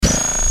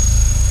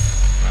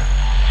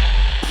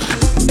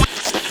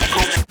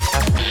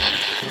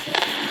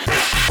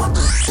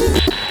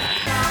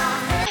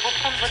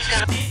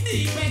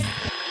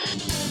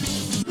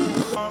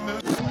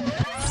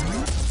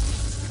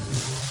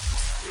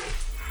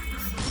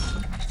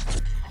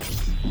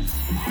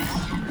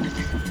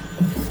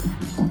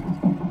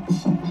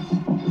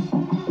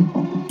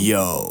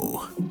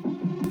Yo.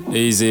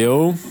 Easy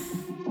all.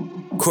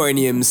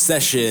 Cranium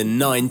session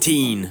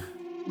 19.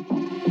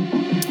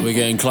 We're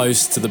getting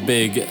close to the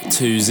big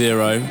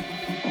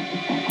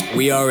 2-0.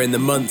 We are in the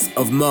month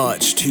of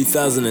March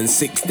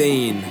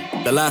 2016.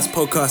 The last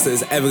podcast that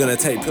is ever going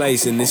to take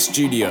place in this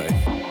studio.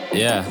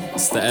 Yeah,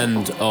 it's the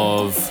end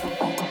of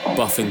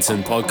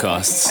Buffington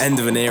podcasts. End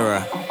of an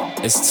era.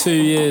 It's 2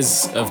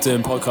 years of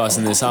doing podcasts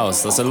in this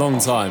house. That's a long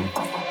time.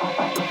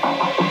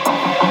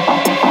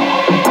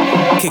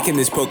 Kicking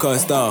this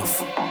podcast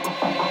off.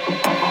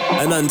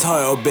 An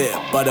untitled bit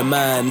by the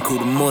man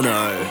called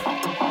Mono.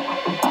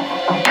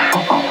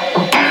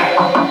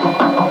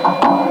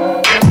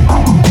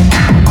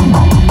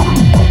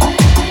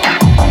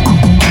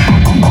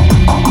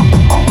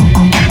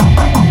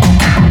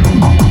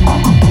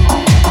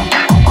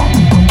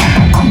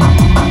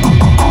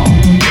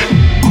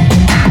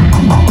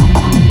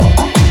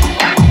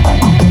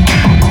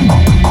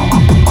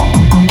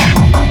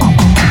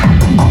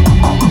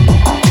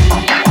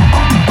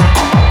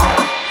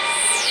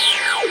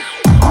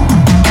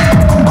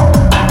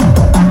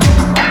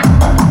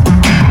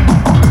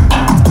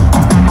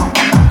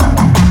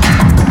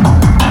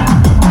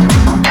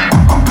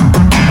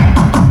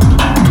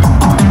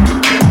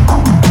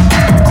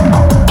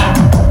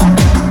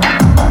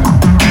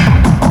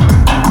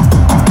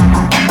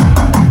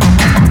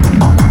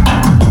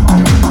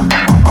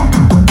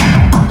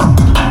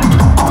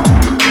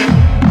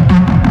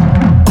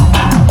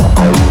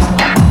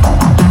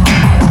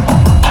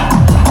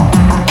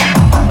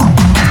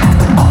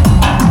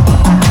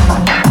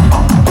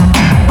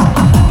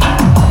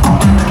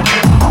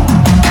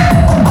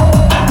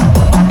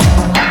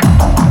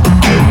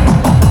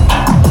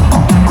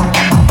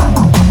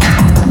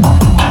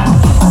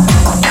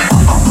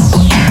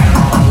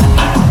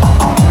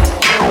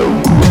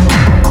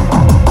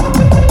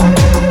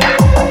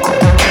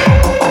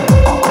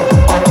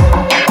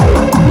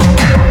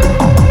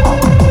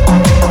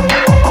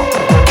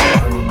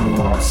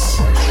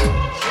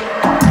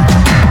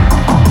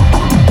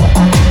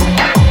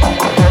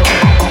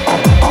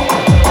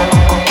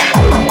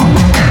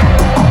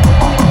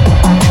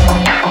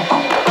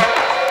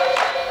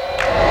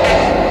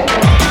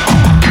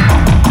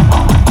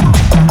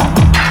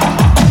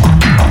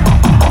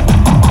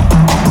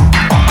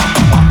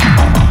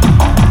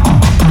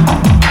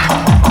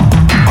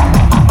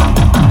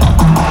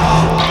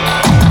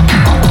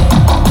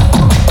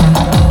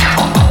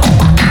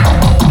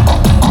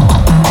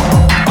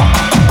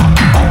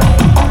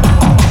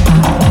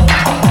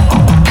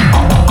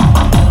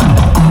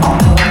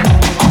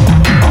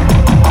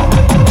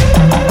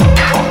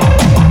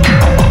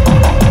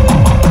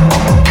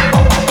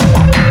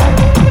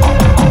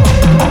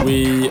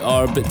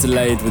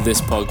 Delayed with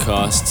this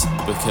podcast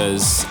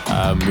because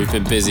we've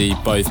been busy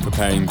both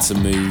preparing to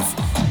move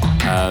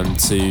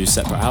to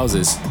separate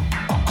houses.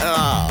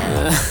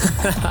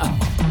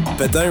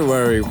 But don't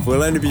worry,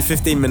 we'll only be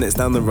 15 minutes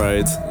down the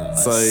road,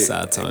 so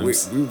sad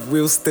times.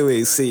 We'll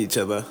still see each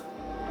other,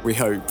 we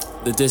hope.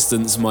 The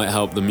distance might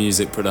help the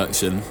music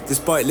production.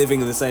 Despite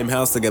living in the same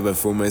house together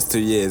for almost 2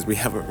 years, we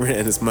haven't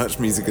written as much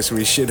music as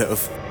we should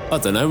have. I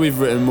don't know, we've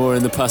written more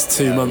in the past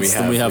 2 months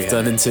than we have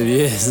done in 2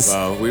 years.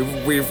 Well,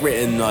 we've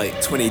written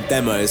like 20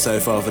 demos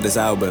so far for this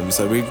album,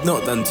 so we've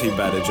not done too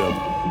bad a job.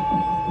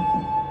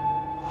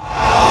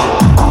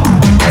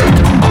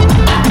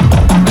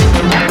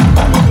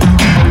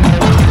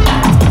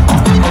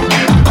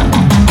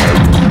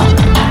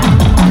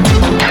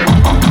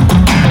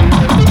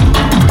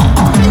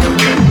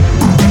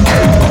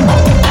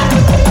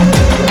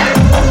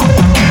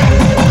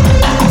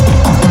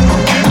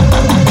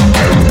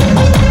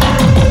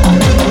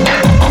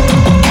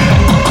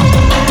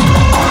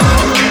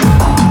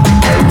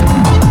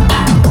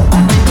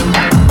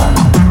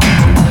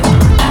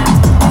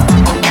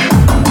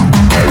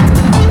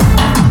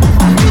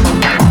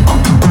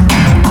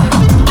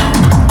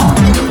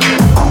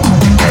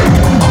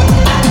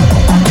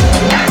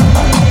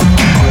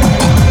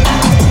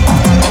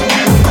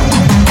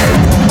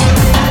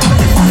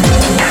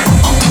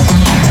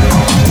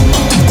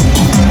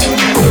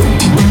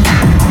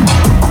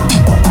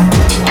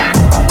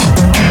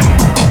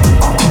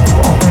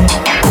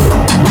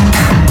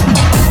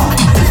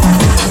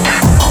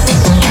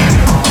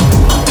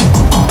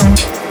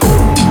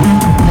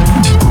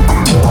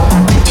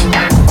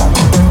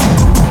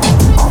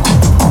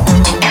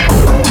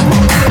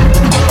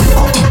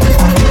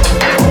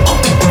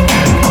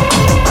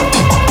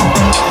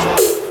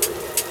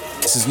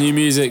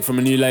 From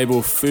a new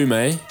label, Fume.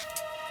 I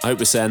hope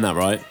we're saying that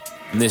right.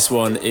 And this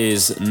one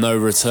is No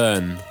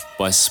Return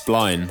by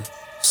Spline.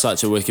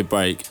 Such a wicked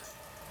break.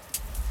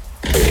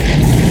 You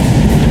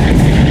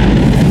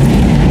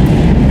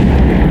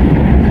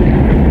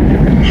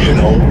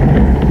know,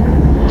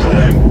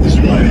 time is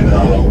running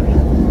out,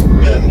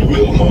 and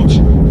will not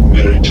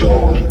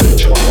return.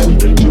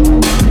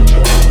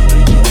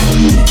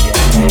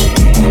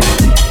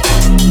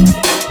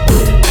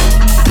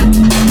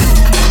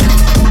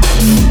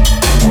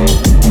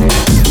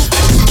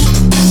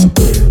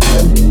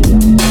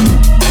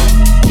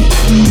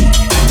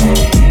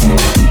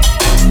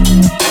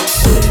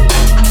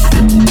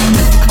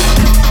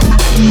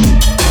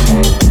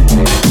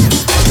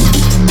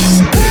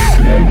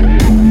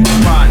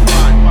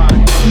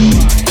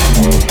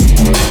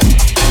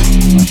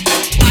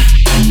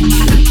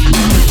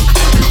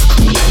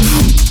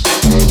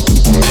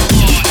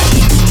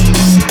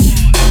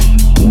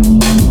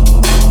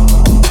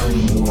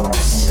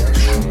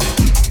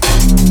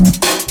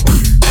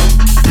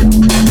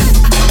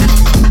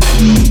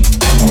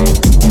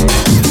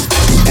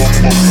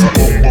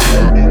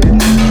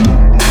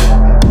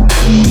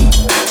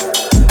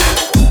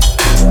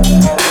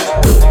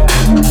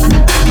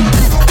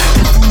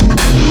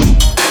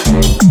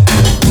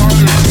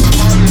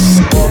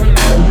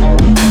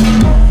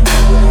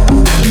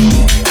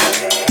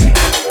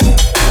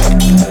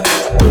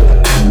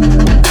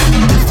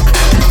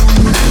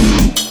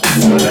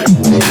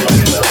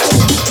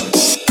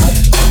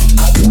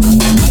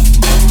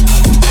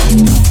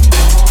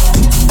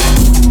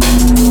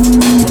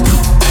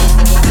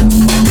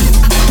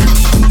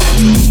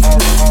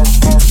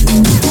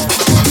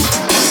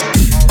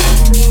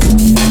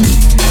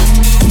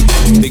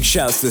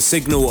 shouts to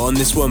Signal on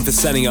this one for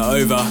sending it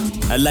over.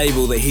 A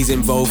label that he's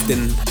involved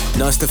in.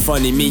 Nice to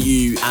finally meet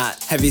you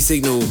at Heavy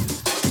Signal.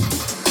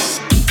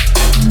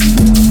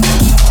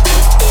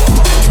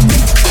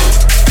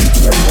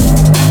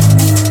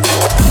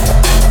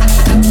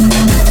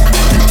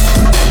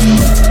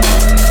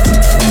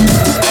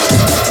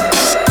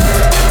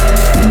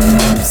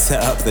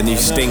 Set up the new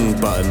Sting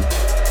button.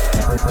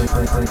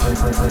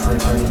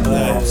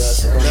 No,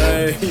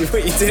 what are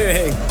you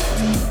doing?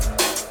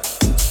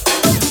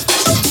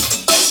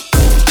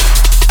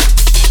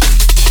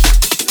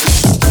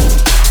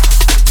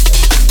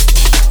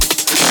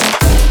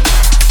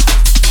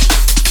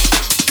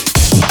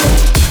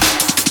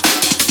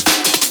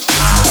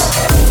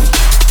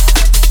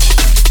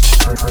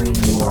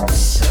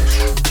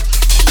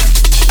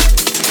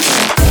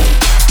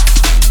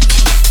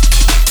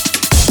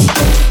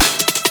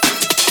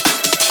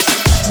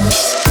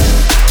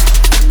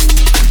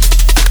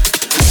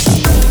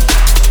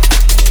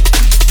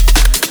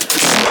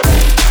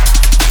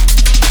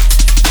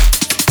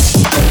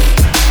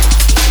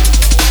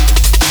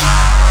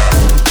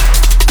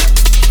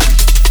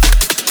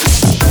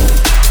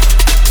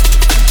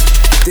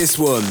 This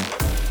one,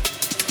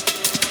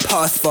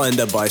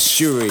 Pathfinder by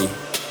Shuri.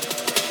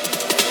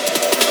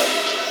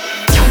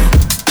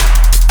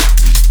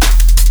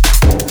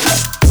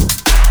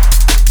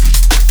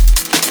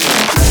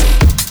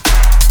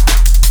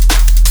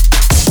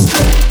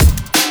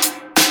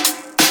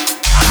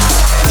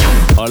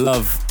 I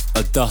love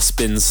a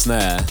dustbin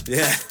snare.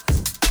 Yeah,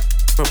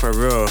 proper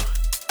raw.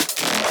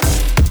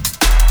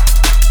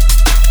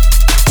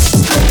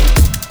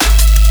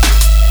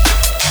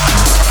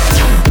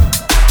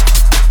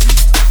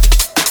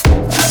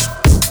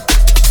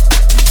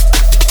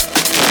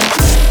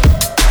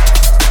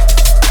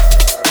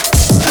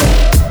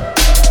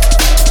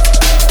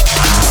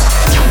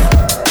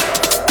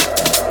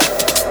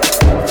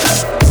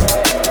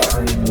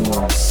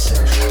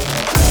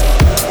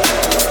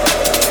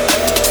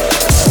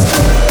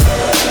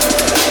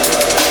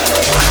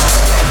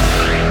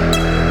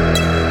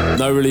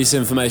 No release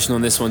information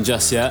on this one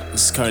just yet.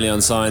 It's currently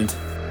unsigned.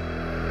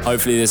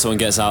 Hopefully this one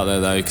gets out there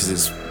though, because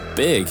it's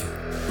big,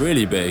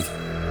 really big.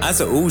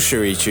 As are all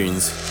Shuri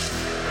tunes.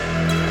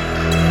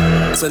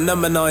 So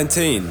number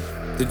 19.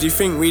 Did you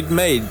think we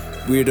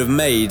would have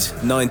made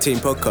 19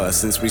 podcasts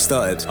since we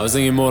started? I was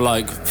thinking more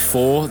like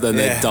 4, then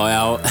they'd die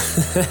out.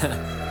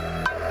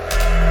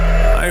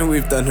 I think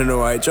we've done an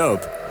alright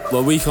job.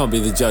 Well, we can't be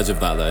the judge of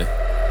that though.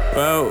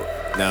 Well,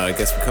 no, I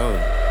guess we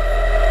can't.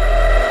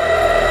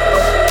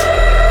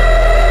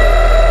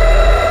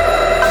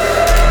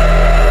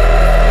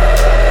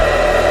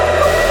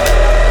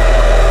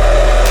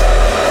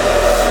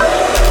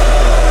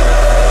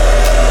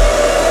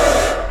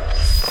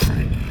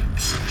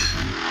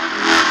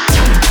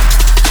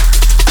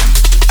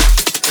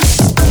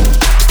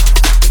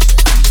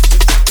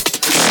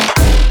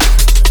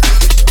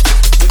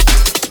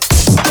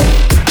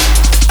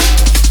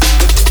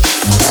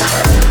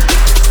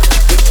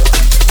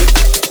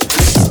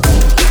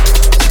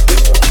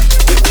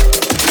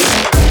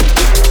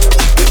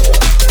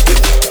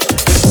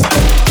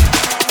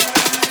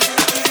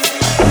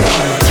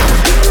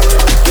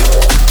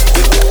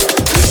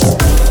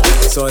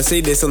 So I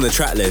see this on the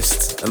track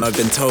list, and I've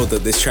been told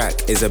that this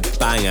track is a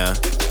banger.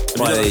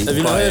 Have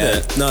you not heard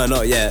it? No,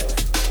 not yet.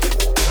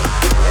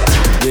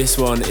 This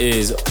one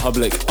is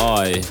Public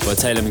Eye by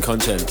Taylor and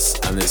Conscience,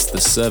 and it's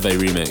the Survey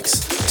remix.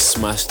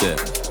 Smashed it.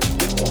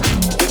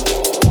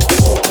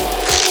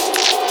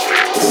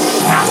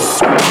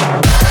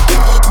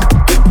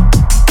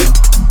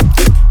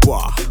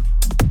 Wow.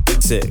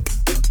 Sick.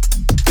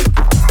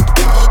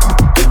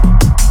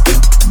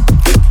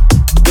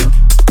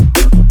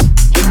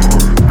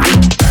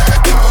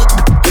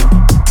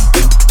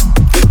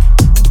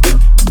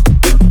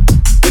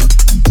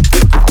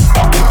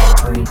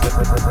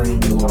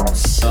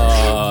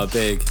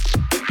 Big.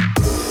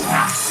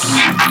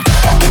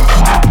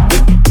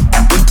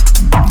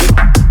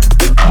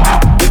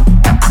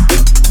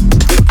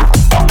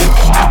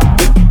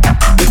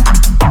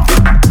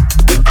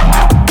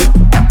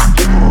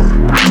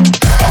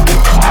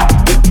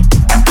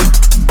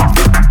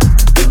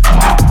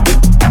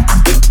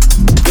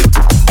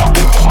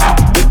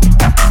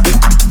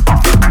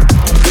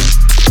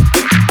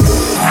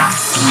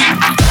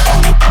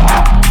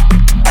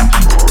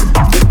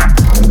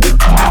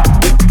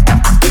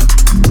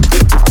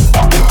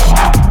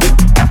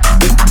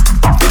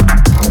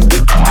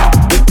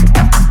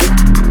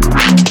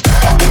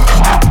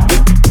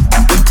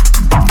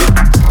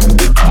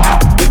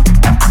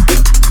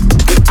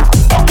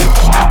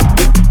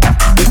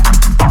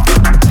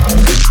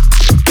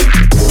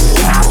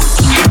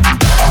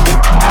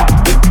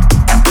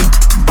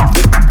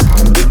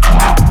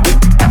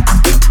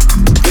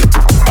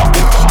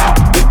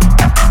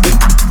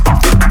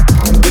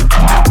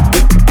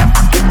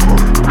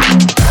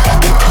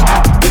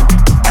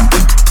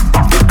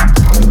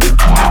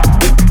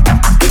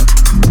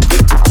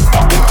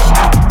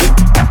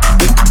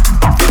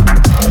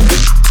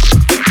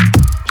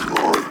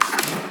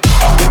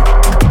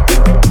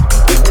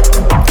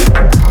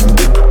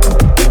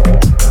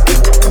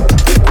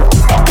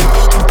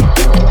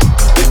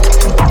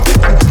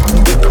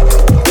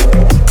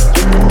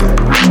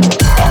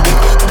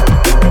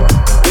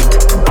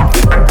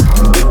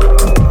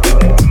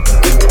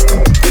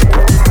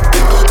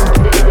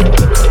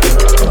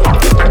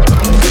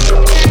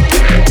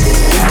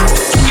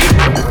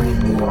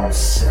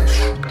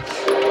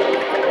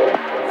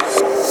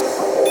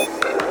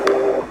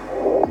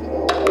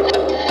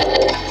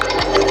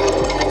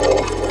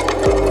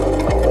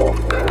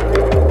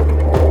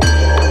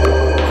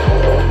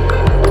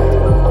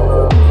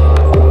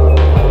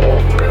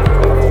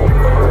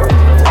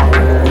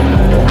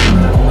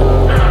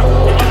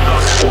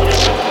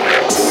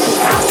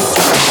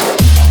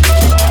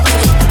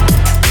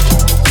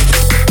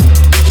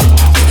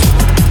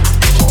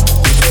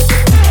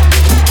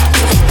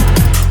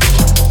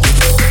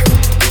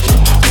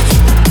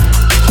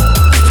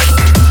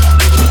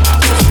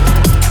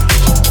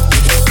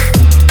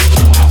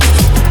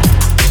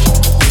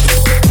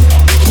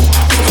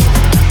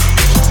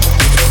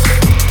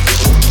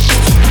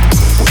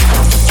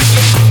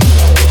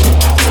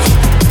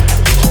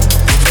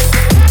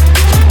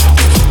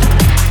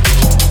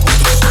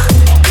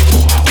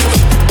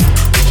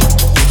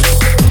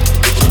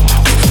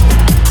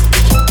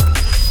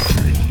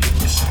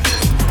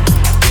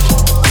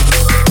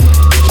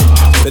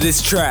 But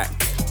this track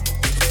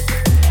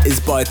is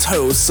by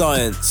Total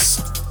Science.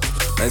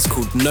 And it's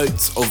called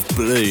Notes of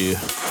Blue.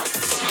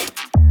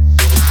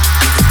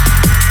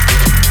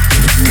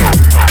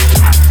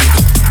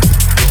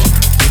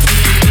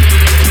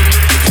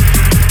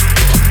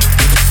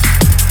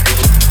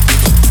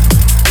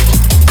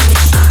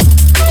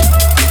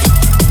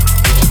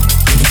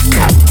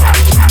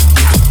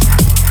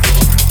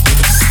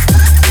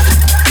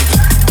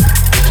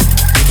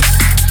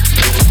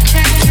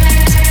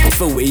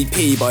 Full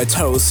EP by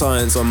Total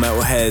Science on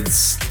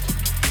Metalheadz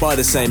by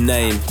the same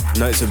name,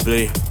 Notes of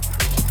Blue.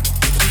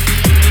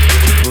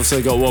 We've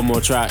also got one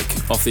more track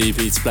off the EP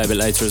to play a bit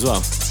later as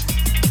well.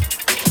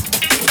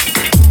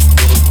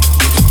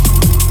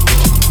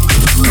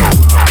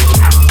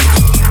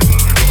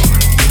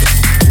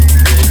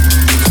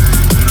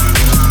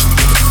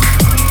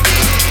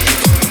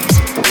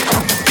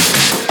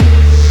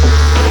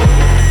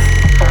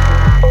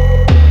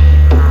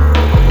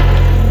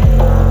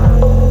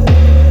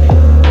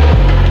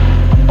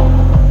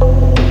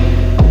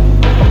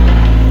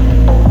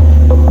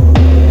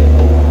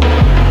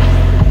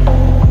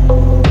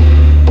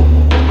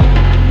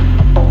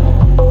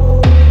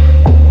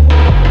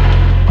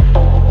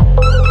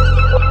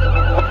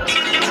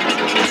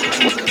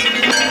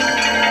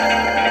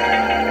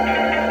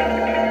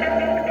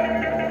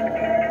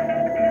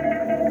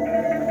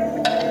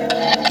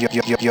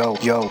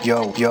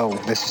 Yo,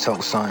 this is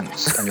Total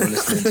Science, and you're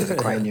listening to the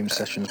Cranium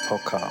Sessions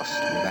podcast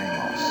with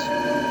Amos.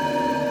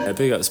 Yeah,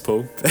 big ups,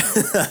 Paul.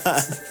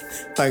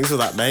 Thanks for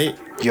that, mate.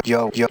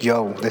 Yo,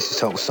 this is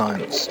Total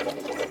Science.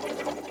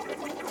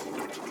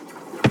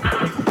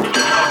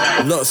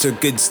 Lots of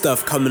good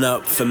stuff coming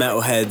up for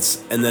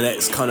Metalheadz in the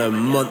next kind of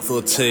month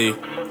or two.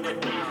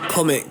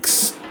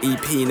 Comics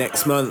EP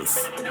next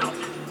month.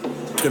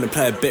 Gonna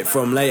play a bit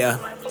from later.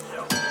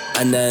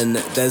 And then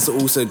there's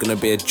also going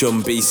to be a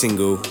John B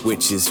single,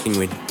 which is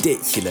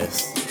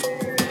ridiculous.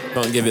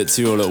 Can't give it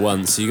to you all at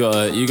once. You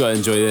gotta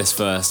enjoy this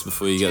first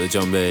before you get the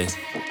John B.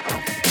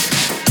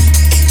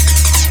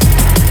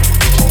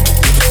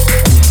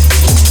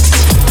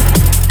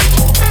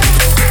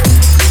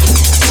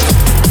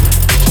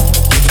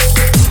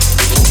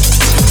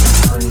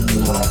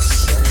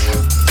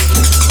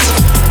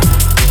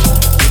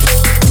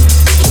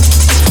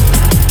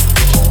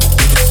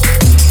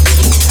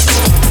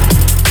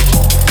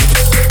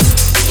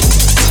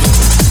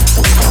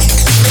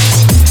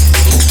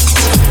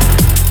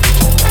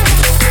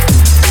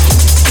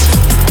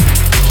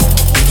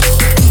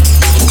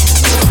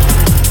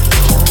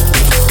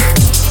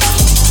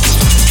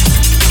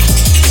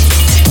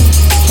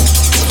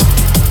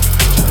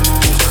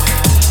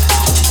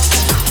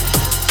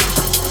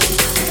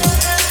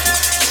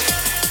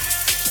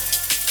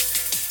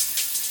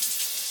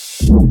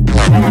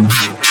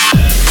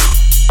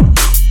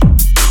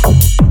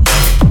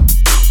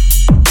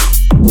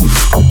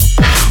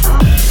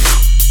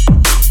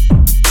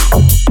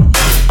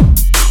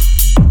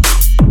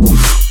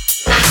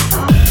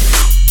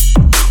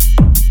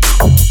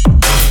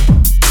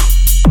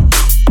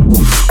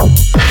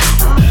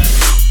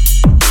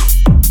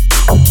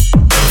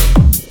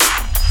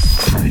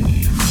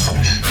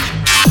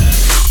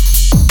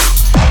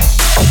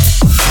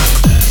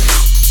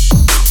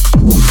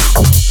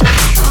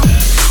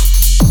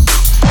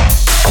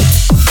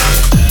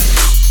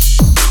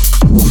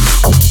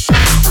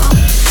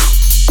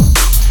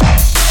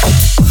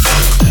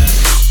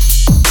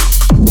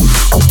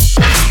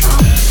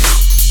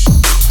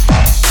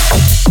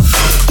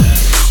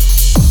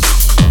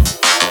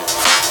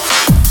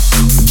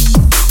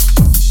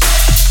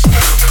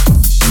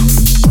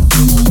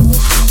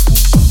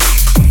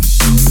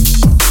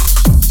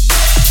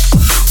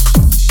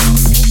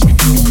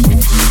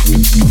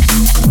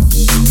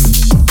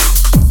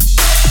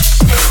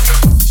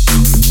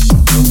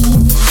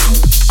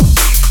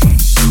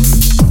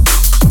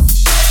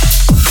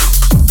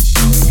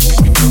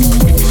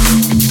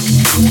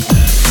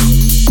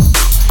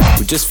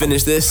 Just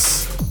finished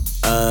this.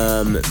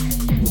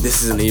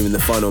 This isn't even the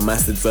final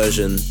mastered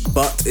version,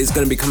 but it's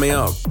going to be coming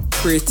out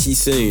pretty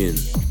soon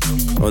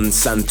on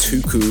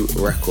Santuku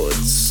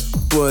Records.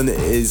 One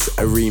is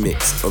a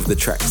remix of the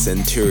track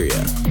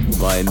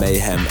Centuria by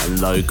Mayhem and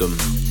Logum.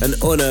 An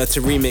honour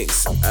to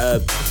remix a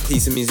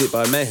piece of music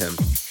by Mayhem.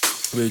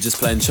 We were just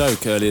playing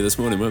Choke earlier this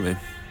morning, weren't we?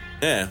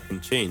 Yeah, from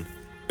Tune.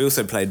 We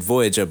also played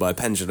Voyager by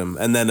Pendulum,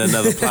 and then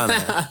Another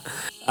Planet.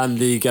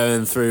 Andy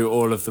going through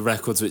all of the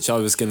records which I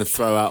was going to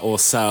throw out or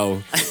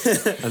sell,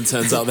 and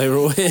turns out they were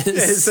all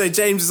his. So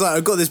James was like,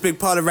 I've got this big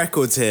pile of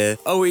records here.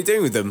 Oh, what are you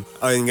doing with them?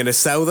 I'm going to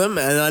sell them,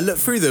 and I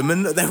looked through them,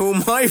 and they're all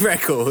my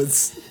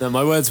records. No,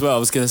 my words were I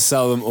was going to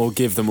sell them or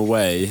give them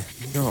away.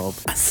 Knob.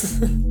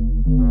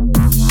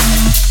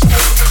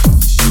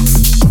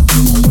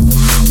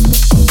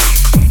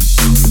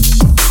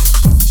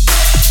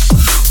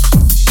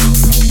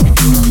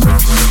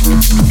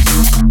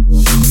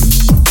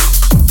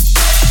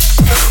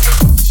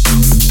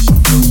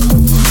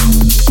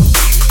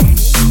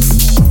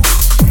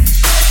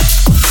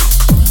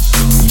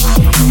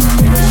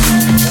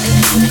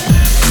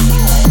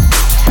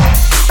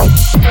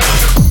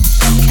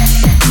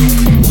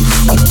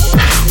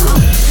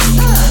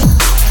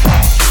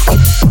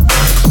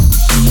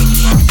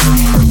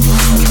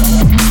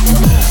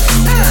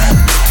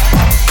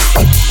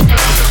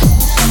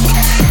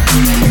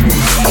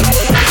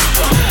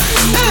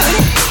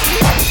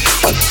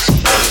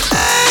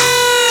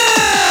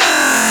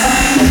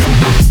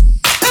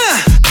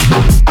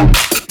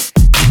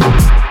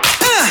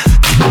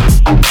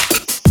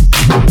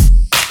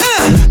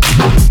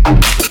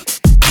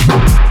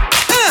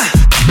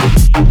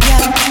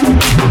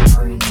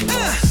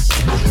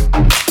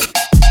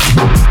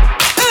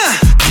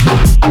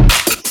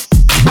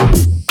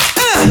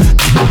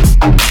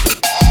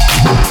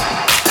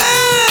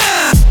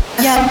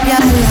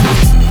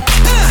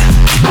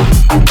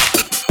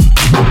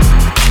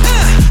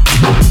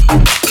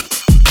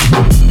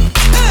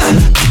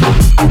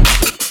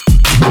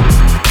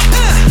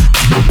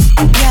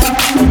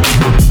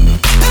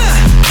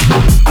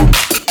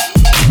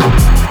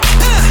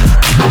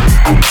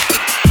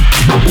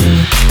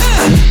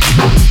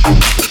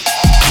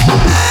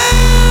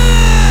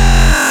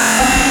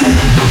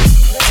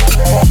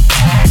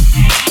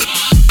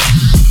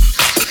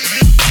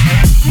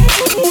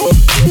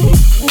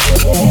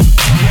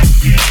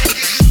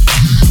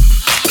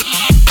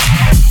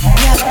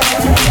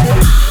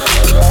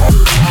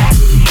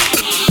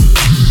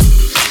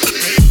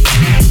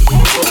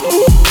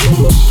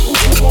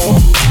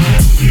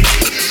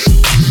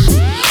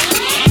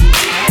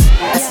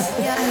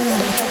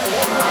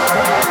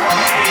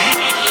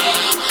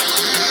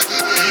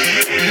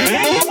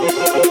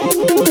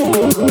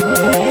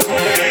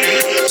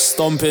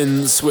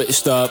 Stomping,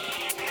 switched up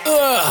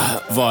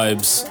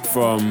vibes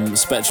from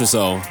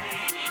Spectrasol.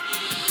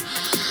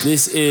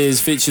 This is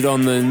featured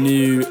on the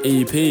new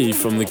EP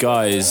from the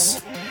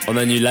guys on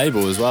their new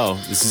label as well.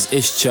 This is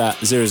Ishchat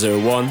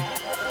 001.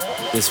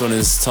 This one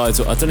is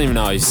titled, I don't even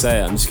know how you say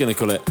it, I'm just going to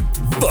call it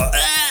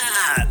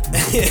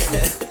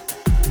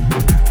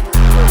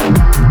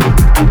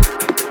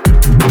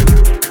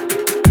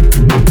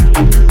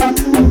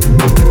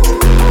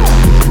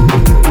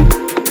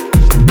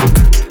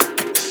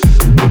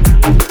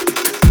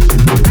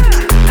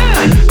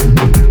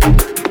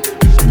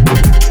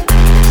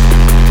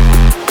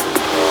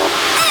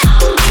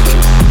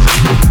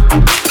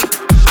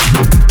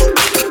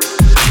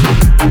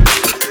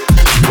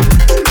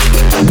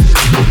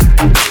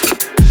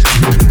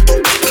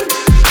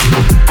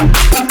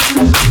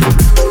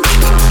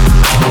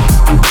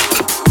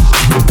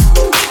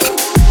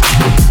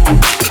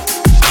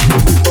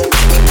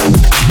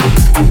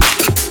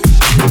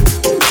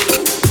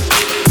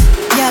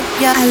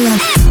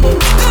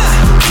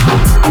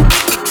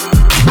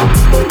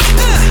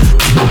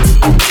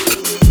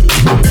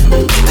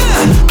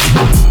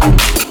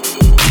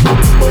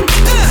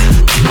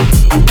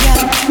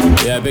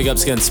big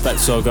ups again to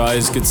Spectrasol,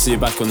 guys. Good to see you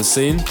back on the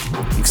scene.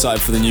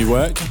 Excited for the new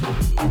work.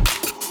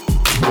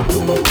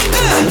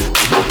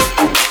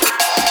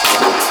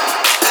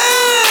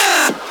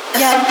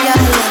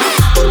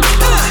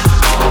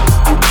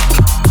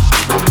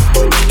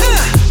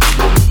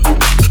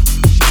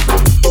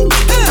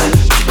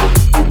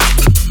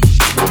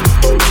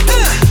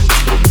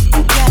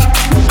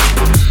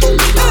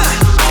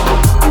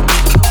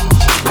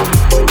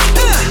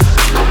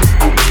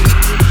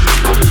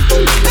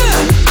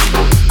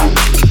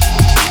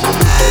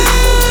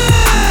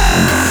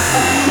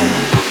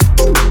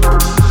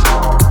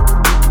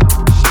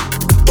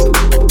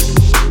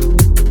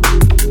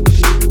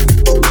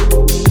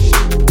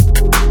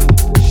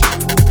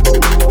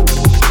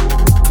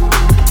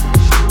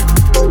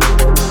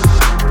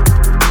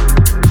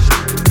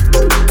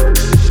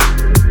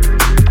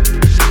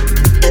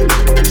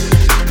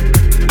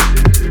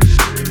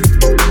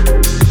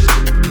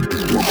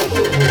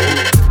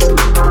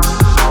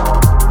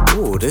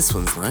 This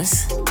one's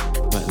nice.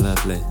 Quite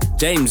lovely.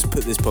 James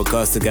put this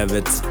podcast together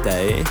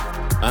today.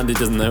 Andy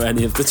doesn't know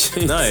any of the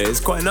tunes. No,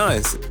 it's quite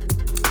nice.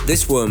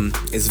 This one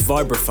is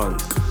Vibrafunk,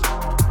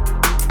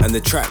 and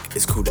the track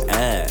is called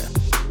Air.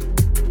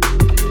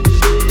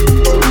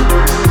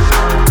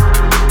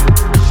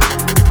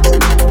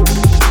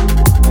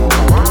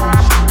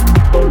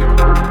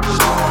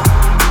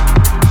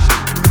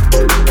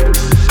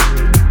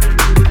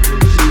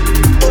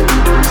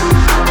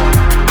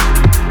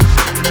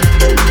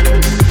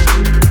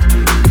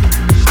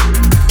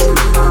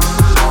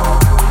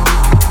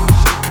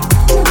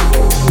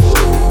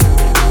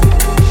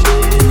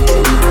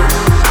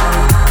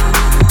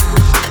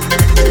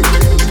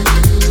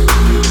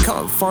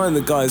 Find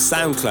the guy's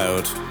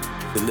SoundCloud.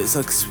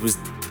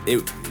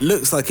 It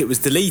looks like it was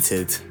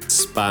deleted.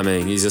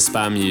 Spamming. He's a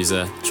spam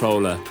user,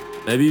 troller.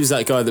 Maybe he was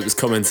that guy that was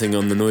commenting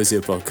on the Noisier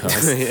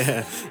podcast.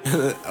 Yeah.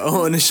 I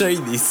want to show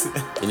you these.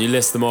 Can you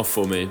list them off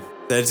for me?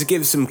 So to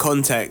give some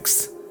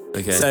context.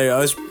 Okay. So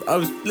I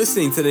was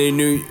listening to the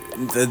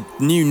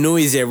new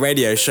Noisier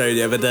radio show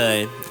the other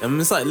day, and I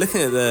was like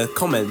looking at the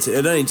comments. It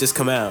had only just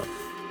come out.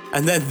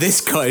 And then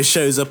this guy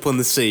shows up on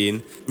the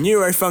scene.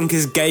 Neurofunk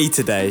is gay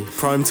today.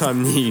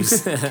 Primetime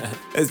news.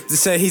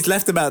 So he's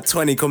left about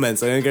 20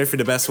 comments. I'm going to go through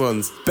the best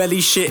ones.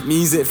 Belly shit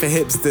music for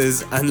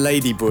hipsters and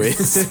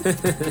ladyboys.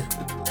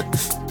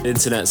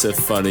 Internet's a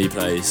funny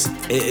place.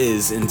 It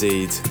is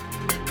indeed.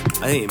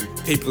 I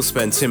think people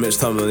spend too much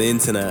time on the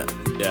internet.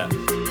 Yeah.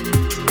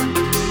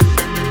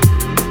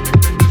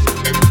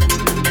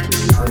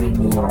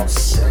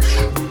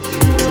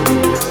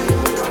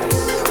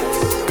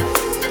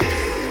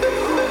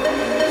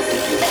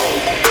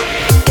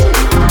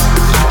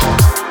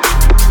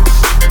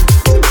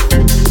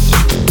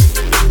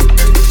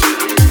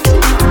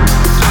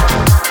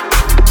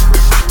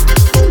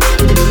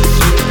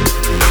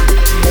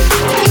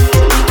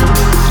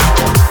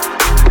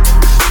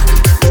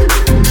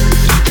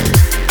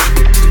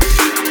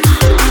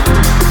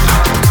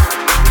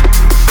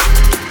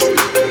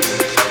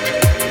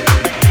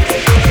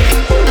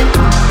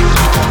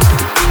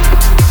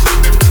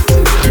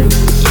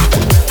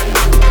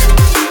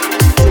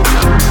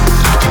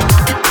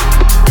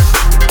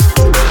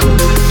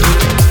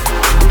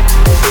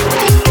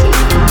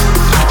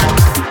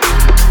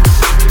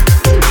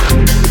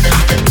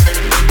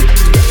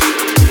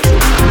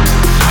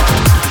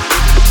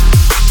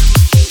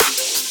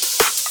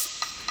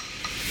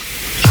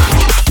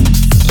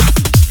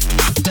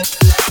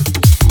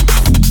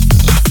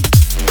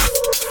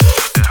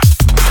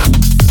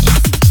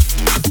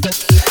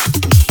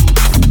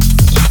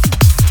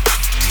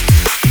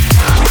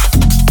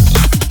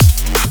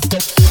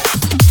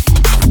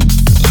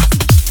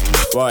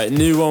 Right,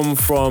 new one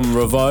from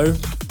Revo.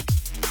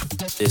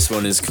 This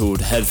one is called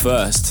Head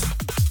First.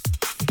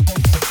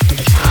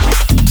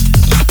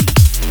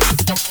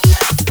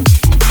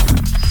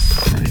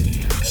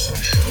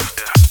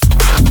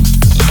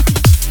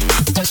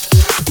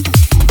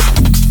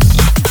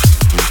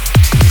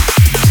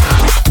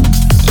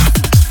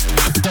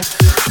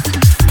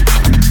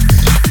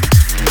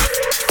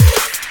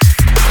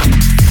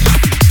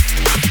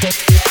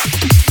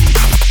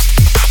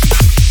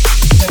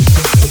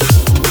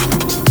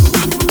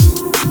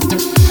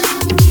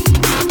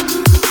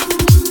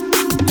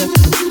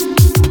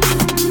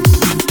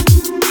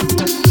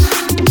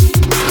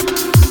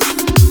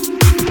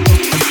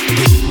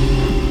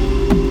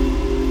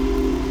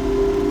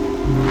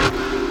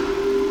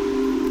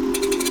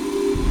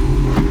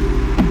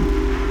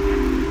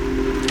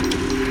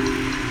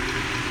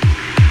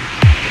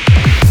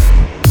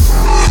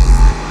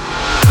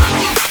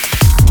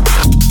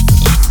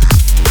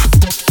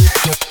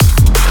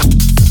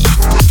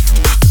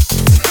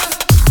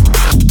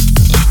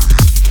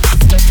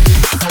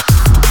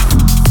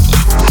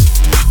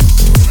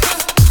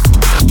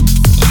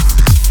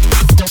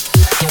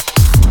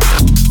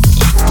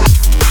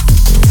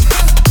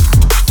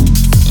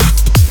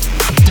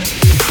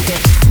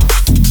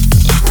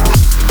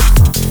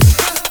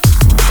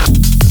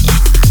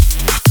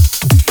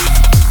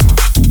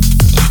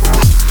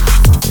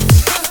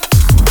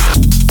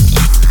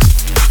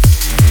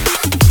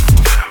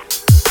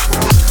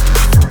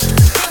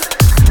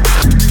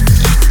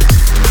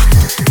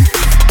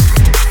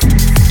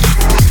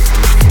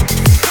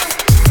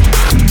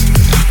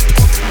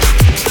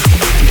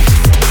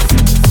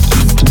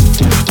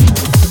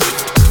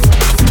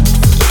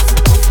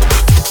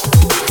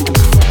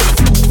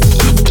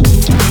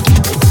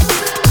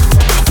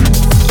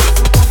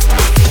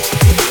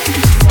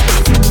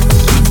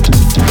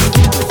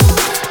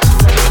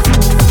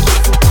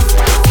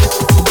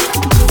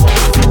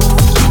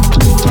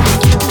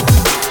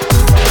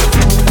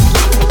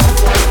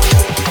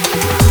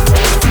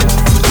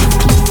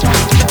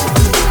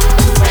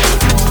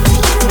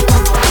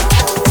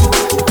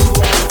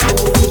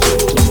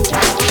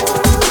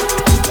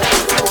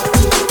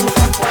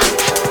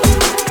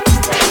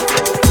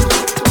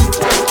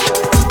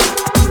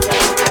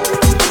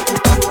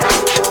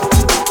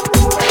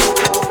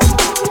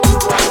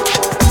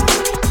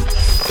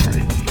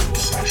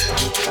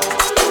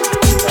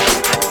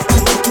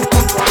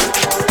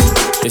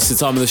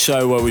 Time of the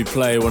show where we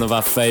play one of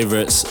our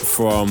favourites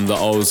from the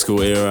old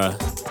school era.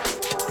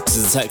 This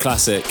is a tech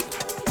classic.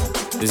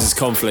 This is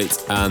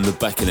Conflict and The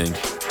Beckoning.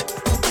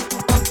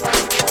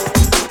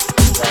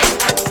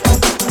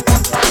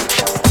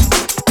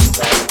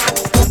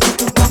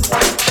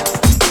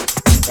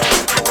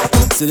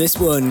 So this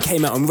one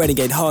came out on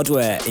Renegade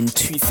Hardware in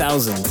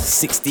 2000,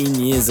 16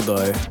 years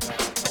ago.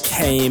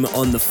 Came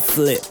on the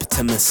flip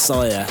to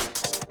Messiah,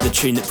 the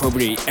tune that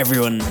probably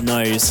everyone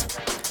knows.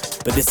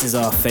 But this is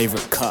our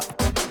favourite cut.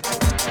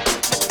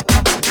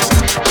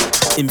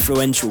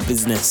 Influential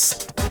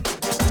Business.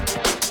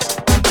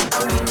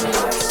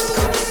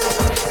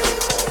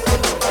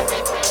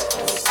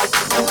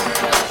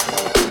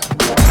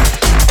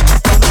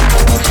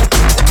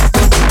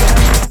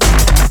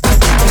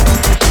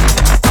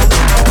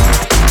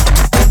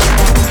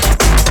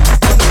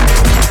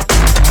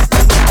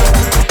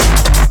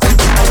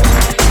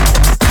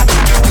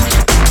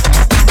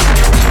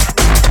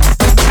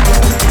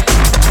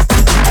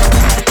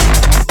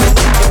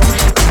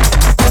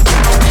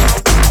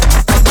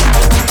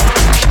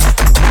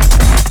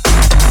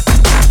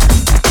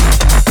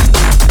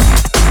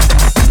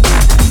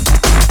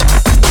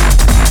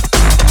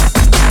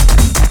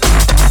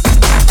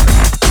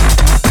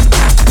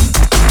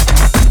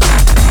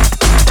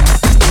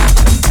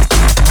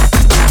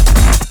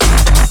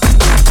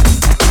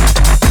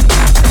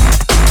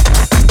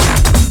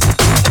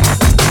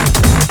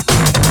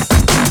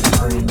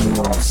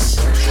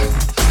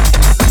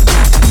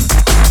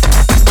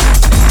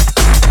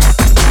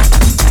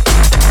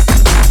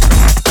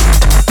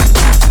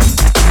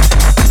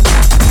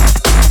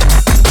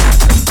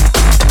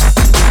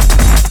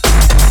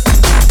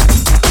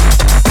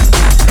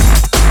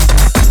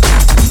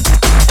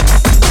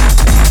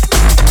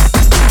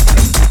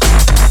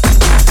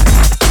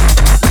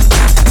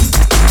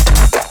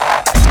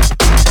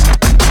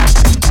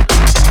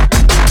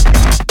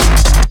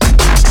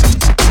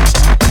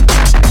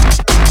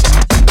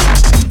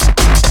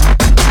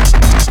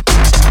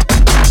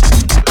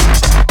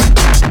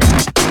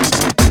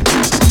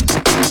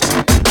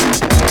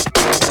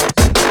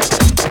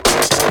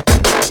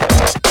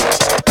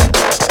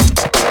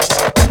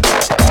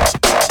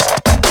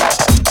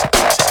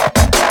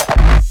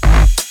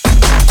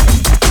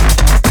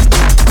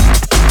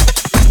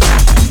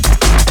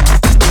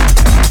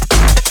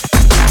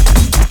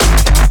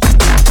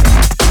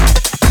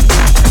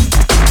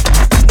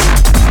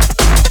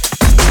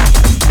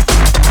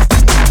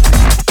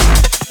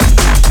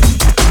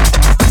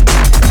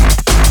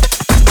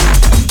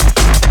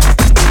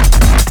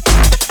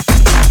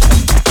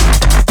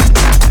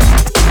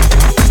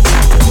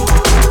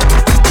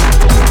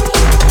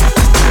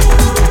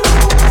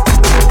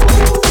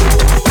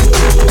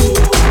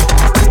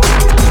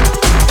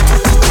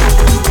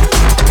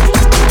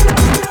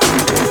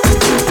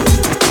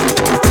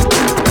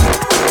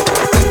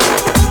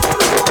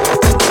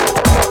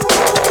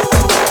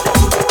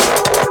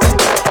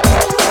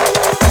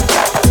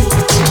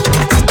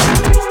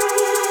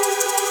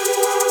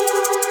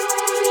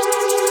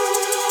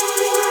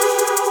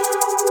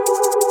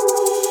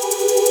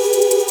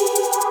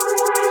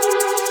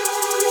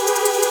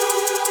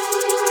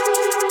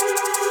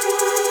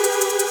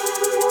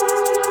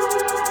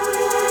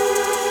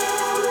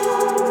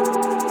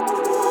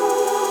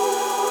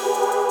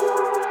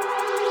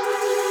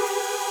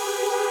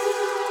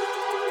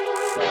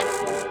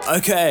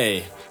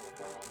 Okay,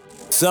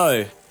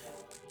 so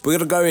we're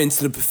gonna go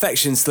into the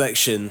Perfection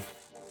selection.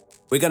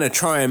 We're gonna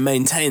try and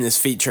maintain this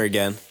feature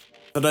again.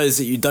 For those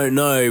that you don't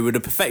know, with the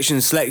Perfection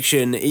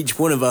selection, each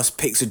one of us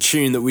picks a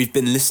tune that we've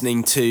been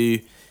listening to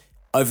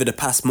over the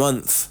past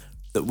month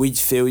that we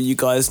feel you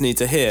guys need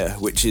to hear,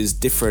 which is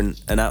different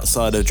and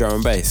outside of drum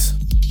and bass.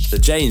 So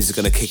James is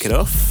gonna kick it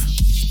off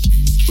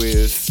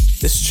with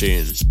this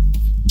tune.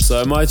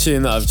 So my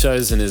tune that I've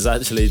chosen is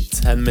actually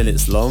 10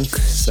 minutes long,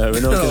 so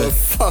we're not gonna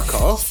fuck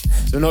off.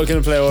 So we're not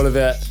gonna play all of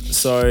it.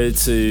 Sorry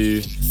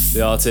to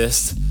the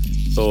artist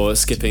for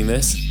skipping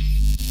this.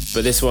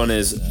 But this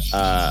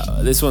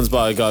one's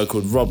by a guy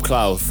called Rob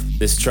Clouth.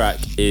 This track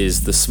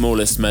is The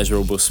Smallest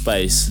Measurable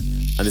Space,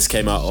 and this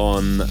came out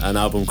on an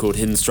album called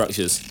Hidden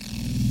Structures.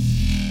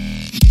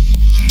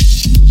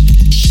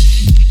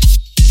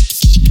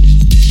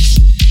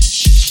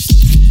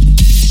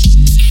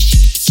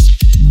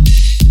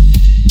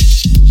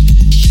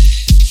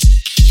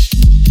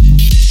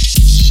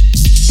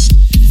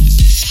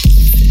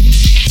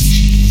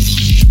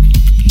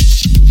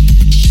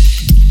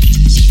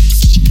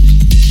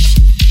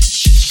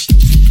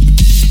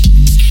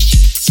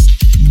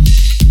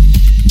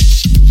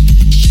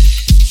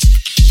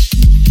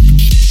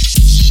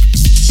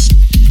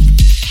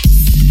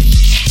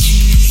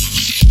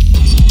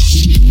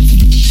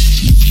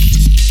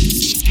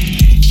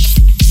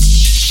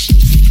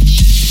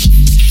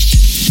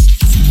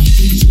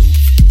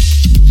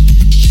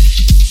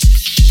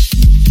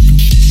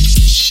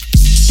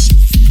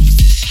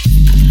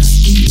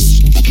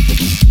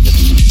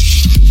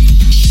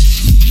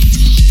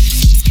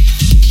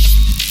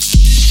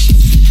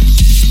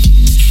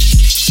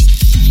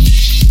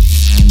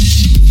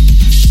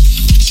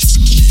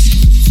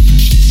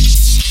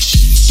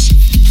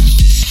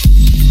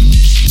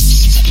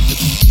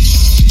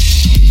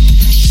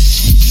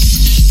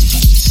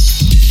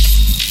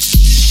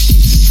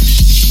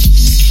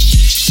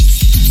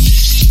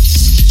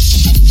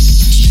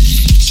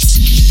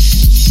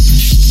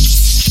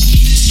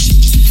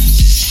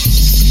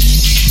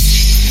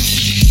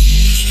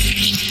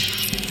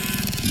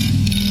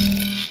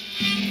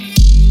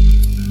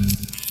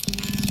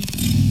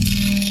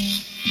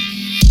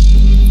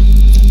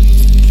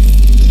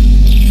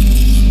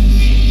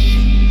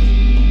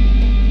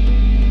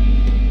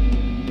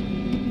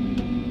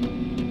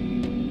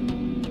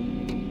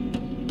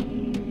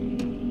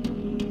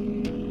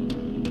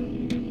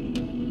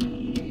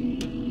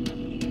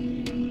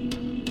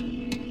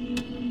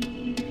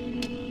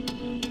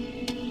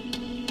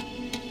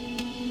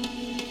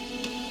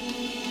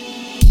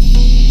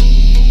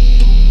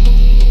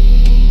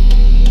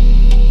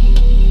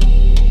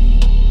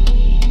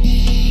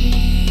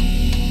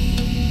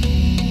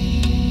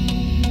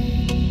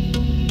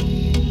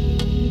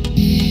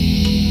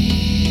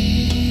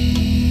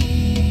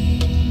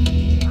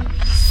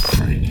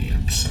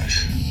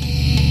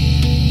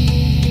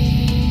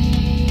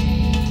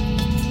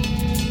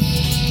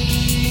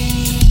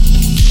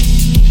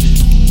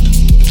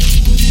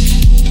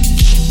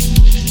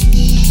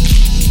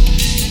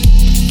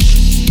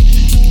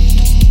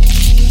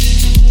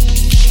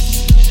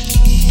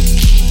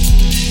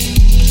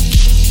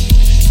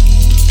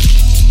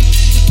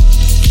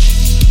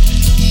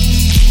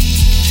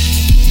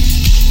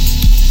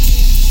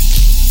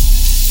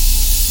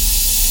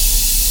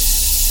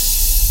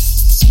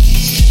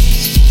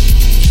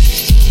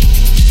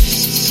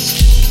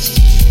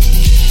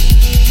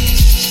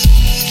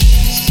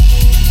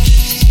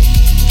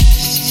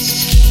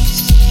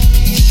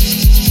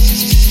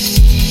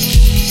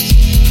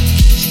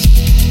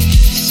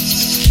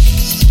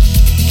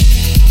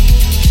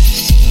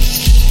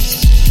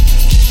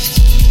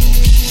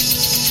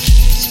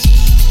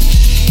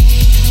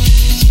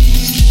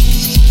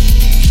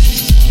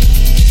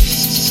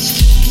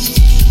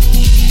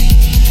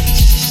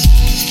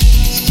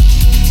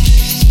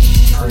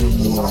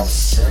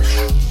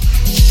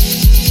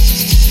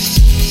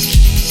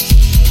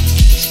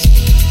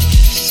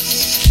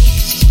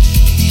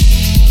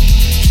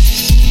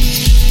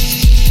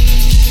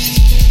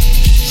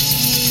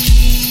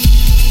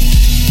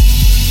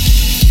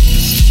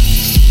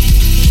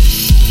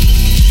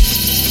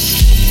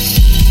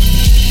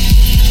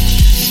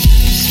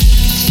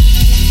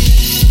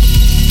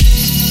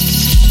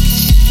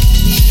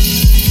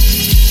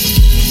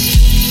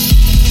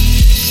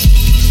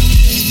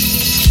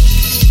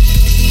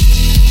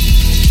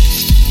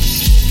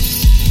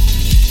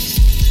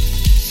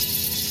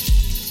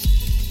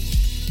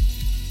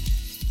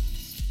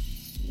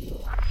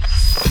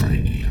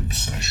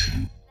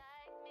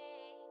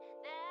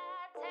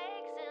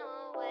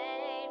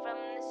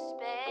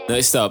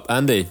 Next up,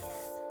 Andy.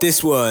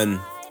 This one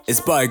is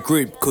by a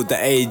group called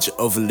The Age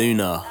of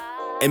Luna.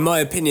 In my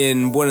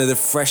opinion, one of the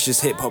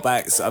freshest hip-hop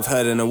acts I've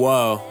heard in a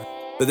while.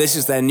 But this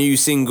is their new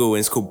single and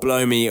it's called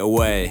Blow Me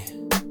Away.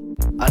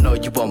 I know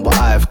you want what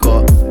I've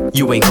got.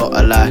 You ain't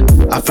gotta lie,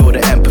 I feel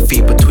the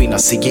empathy between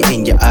us, see it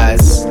in your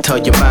eyes. Tell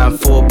your man,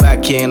 fall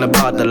back, he ain't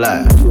about the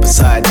life.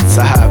 Besides,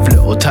 I have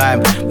little time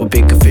with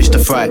bigger fish to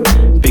fry,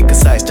 bigger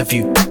sights to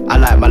view. I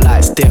like my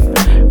lights dim,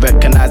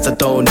 recognize I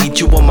don't need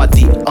you on my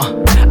deep.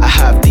 I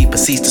have deeper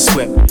seas to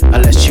swim.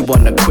 Unless you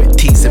wanna quit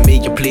teasing me,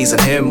 you're pleasing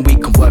him, we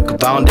can work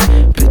around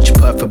it. Picture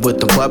perfect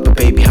wouldn't work, but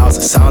baby, how's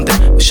it sounding?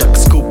 Wish I could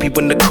scoop you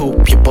in the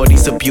coop, your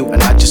body's a beaut,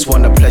 and I just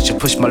want a pleasure,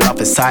 push my love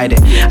inside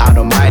it. I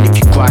don't mind if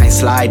you grind,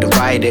 slide, or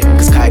ride it,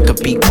 cause Kai could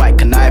be quite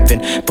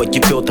conniving, but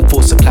you build the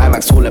force of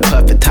climax all in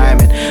perfect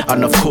timing.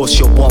 And of course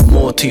you'll want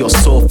more to your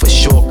soul for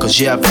sure, cause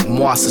you're avec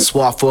moi ce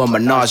soir for a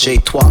ménage à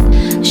trois.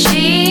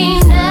 She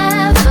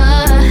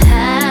never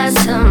had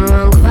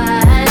someone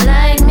quite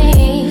like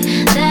me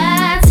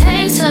that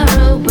takes her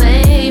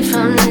away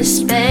from this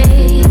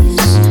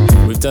space.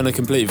 We've done a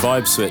complete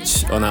vibe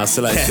switch on our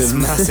selection. It's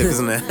massive,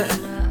 isn't it?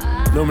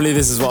 Normally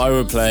this is what I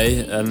would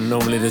play, and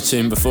normally the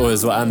tune before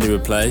is what Andy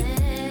would play.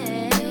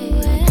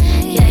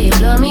 Yeah, you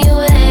blow me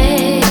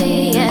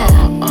away, yeah.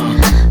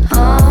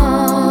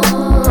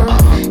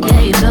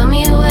 Yeah, you blow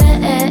me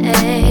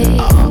away.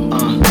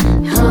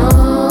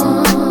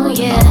 Oh,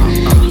 yeah,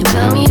 you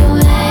blow me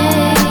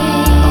away.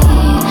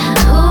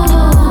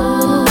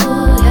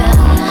 Oh, yeah,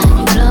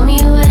 you blow me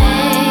away,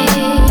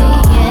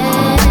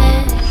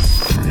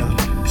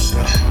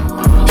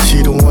 yeah. She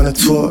don't wanna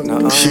talk,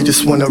 she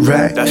just wanna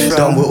rap.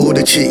 Done with all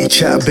the chitty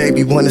chat,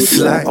 baby, wanna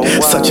slide.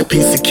 Such a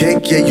piece of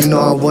cake, yeah, you know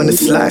I wanna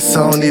slice.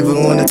 I don't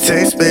even wanna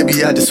taste,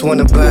 baby, I just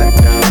wanna bite.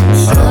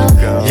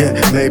 Yeah,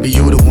 maybe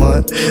you the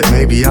one,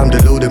 maybe I'm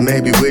deluded,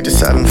 maybe we're just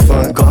having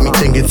fun. Got me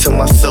thinking to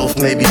myself,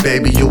 maybe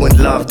baby you in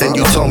love. Then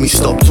you told me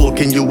stop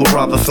talking, you would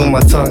rather feel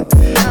my tongue.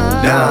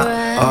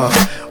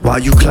 While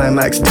you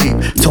climax deep,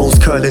 toes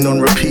curling on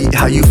repeat.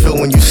 How you feel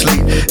when you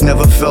sleep?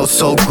 Never felt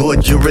so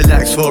good, you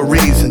relax for a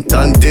reason.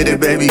 Done did it,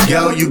 baby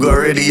girl, you got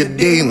rid of your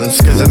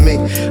demons. Cause of me,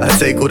 I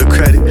take all the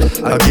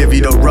credit, I'll give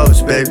you the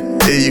rose, baby,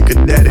 yeah, you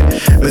could get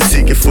it. But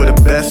seeking for the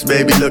best,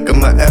 baby, look at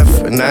my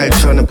effort. And I ain't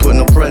tryna put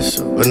no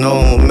pressure, but no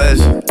one will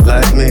measure.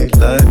 Like me,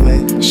 like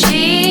me.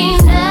 She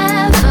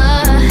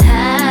never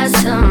had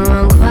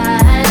someone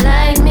quite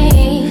like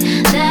me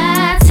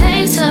that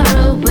takes her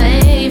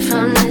away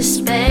from this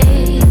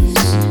space.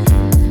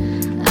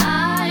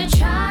 I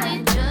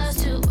tried just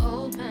to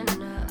open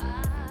her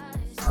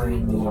eyes.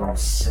 Premium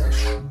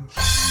Sessions.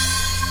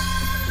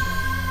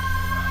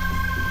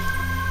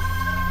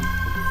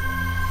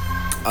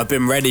 I've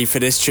been ready for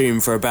this tune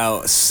for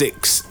about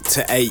 6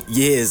 to 8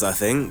 years, I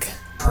think.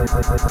 Premium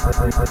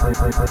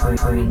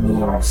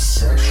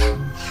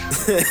Sessions.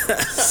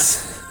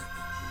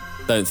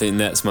 Don't think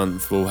next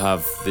month we'll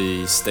have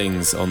the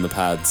stings on the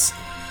pads.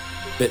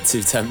 Bit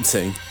too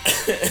tempting.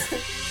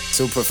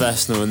 It's all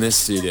professional in this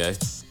studio.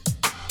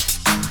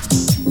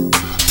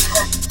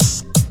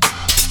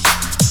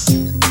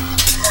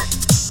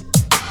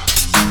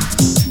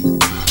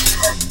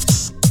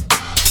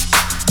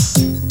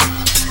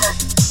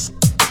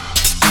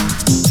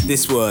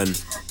 This one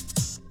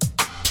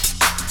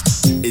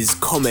is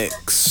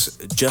Comics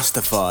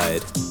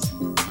Justified.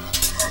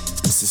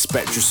 It's the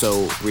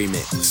Spectrasoul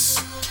remix.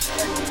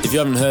 If you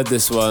haven't heard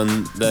this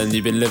one, then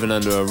you've been living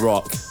under a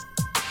rock.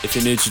 If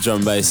you're new to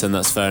drum bass, then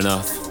that's fair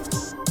enough.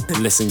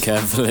 Listen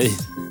carefully.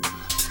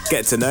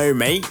 Get to know,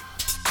 mate.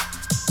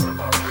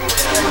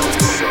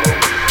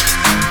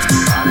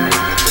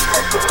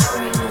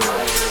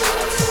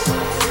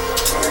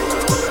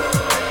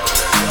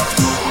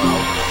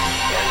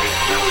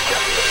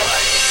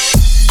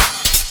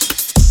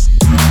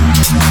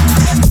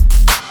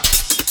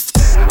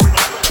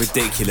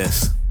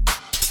 Ridiculous.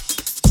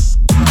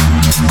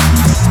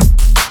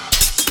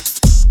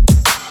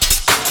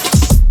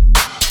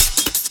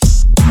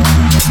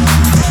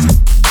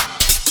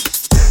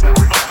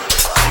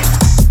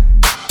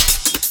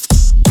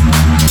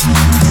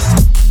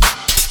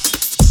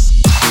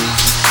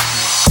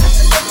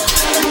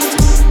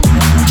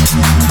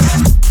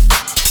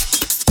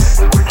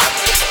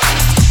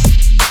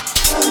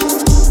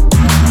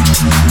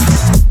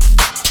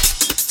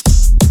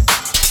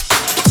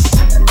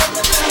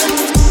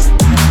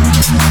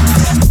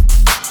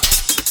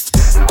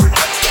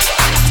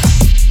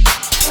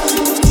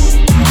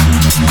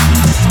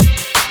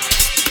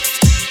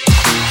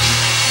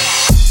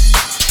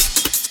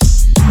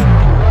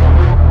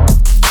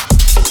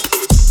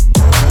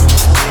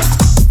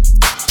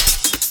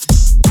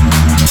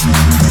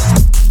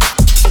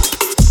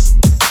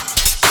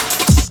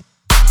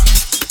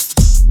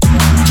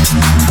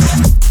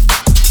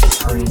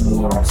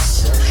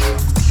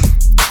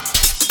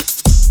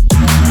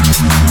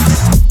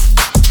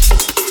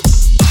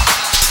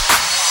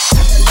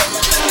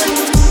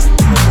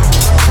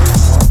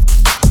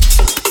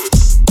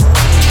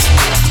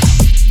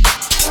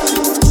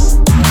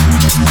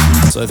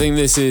 So I think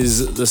this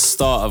is the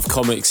start of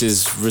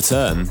Comics'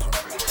 return.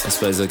 I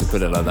suppose I could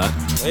put it like that.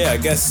 Yeah, I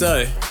guess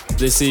so.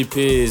 This EP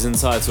is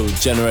entitled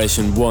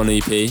Generation 1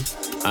 EP,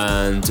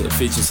 and it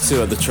features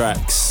 2 other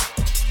tracks,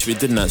 which we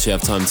didn't actually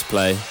have time to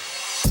play.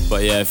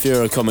 But yeah, if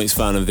you're a Comics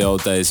fan of the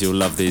old days, you'll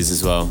love these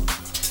as well.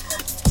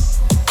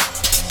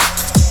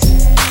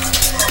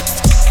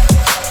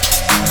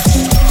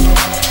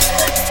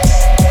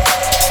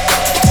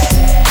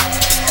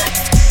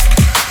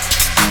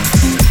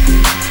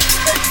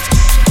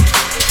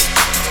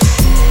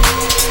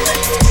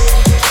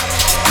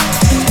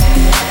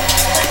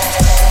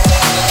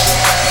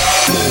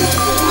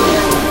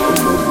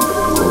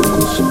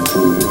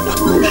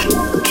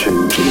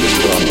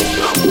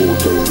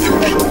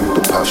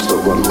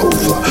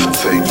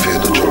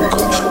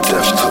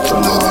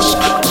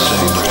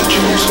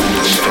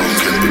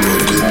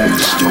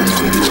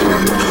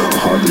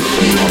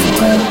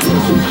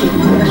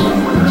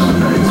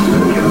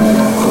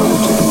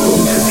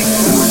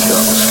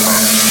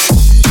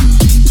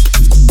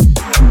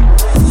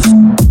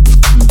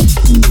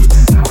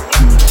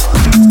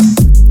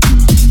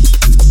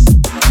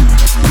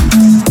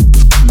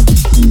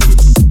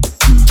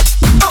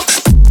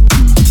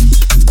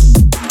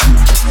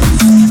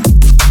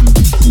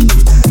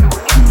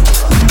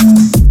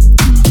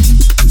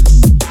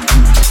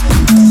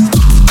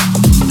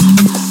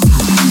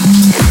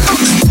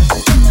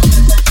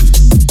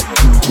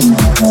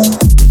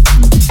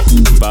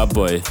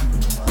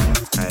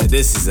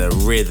 This is a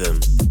rhythm.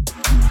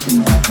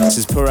 This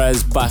is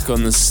Perez back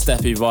on the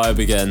steppy vibe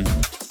again.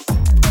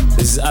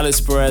 This is Alex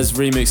Perez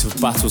remix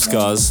of Battle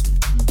Scars.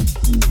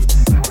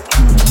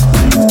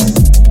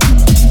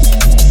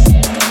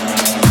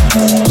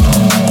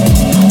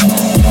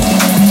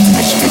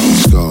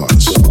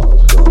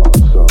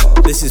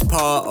 This is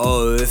part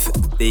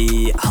of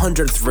the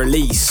 100th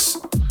release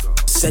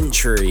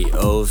century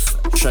of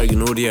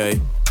Shogun Audio.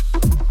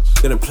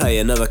 Gonna play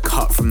another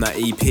cut from that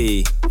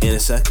EP in a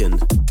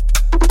second.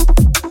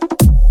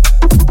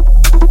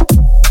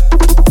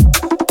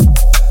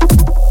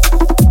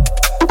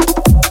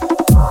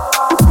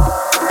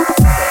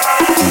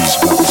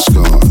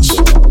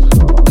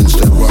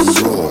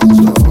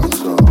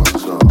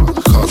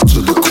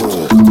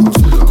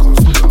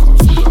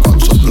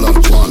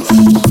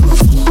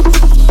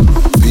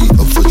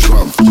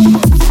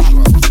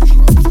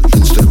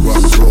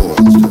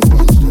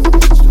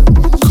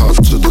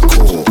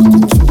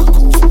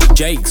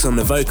 On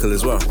the vocal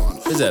as well.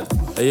 Is it?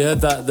 Have you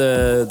heard that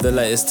the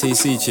latest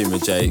TC tune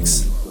with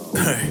Jakes?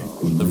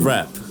 The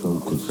rap.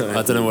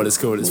 I don't know what it's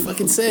called. It's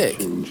fucking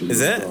sick.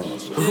 Is it?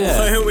 Yeah.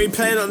 Why aren't we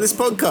playing it on this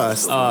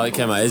podcast? Oh, it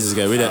came out ages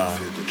ago.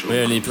 We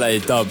only play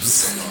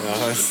dubs.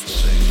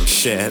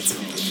 Shit.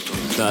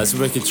 No, it's a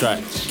wicked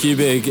track.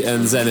 Cubic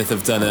and Zenith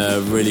have done a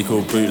really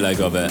cool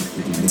bootleg of it.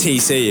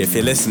 TC, if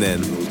you're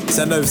listening,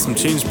 send over some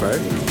tunes, bro.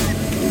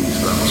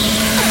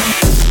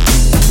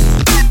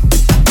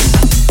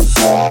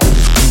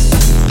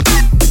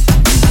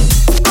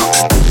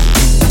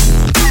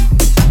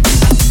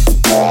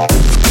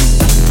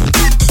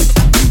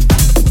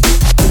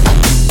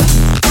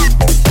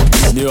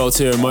 New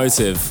Ulterior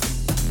Motive,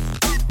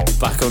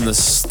 back on the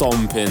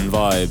stomping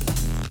vibe.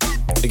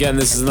 Again,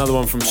 this is another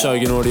one from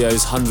Shogun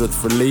Audio's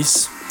 100th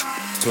release.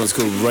 This one's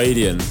called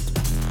Radiant.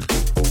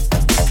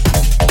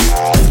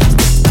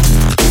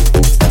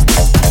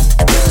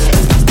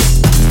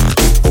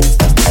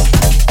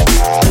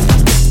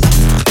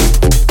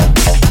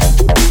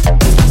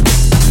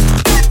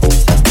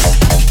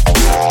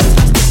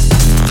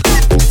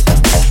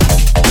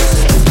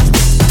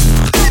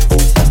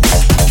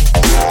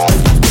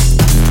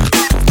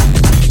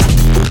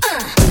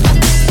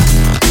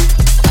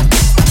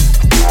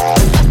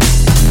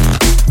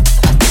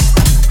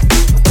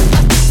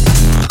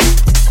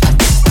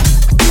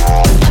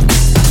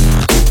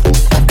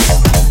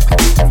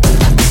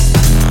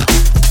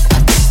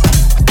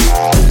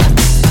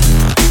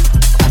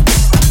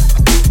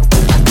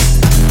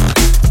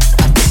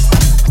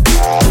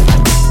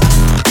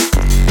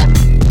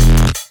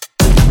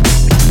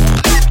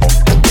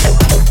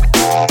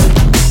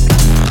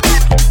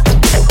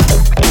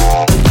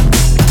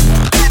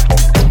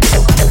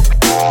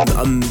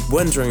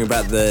 Wondering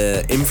about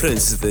the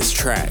influence of this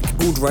track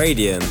called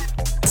Radiant.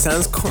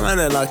 Sounds kind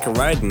of like a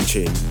Raiden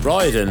tune.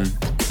 Raiden?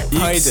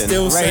 You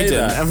still say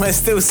that? Am I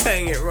still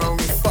saying it wrong?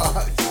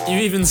 Fuck. You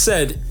even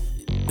said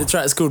the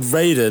track's called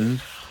Raiden,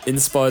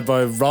 inspired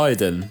by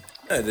Raiden.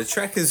 No, the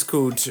track is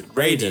called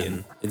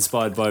Radiant.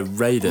 Inspired by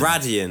Raiden.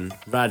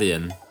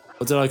 Radian.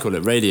 What did I call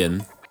it?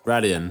 Radian.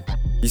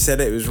 You said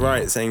it was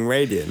right saying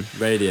Radiant.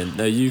 Radiant.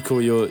 No, you call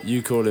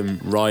him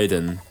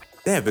Raiden.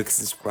 Yeah,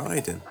 because it's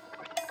Raiden.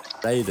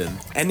 Raiden.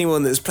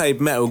 Anyone that's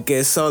played Metal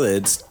Gear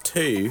Solid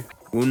 2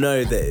 will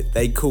know that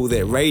they called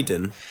it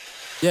Raiden.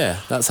 Yeah,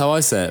 that's how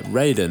I say it.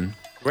 Raiden.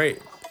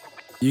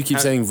 You keep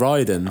saying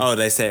Raiden. Oh,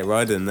 they say it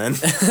Raiden then.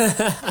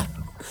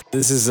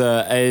 This is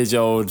an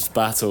age-old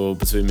battle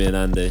between me and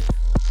Andy.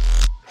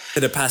 For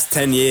the past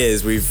 10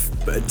 years, we've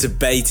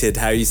debated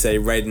how you say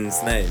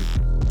Raiden's name.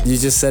 You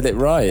just said it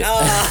right.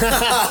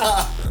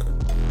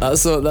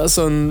 That's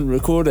on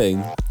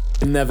recording.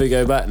 Never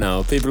go back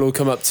now. People will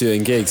come up to you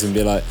in gigs and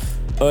be like,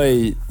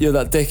 "Oi, you're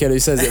that dickhead who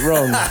says it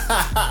wrong."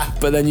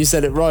 But then you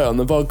said it right on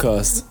the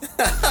podcast.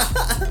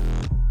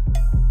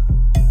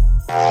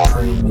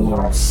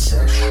 Premium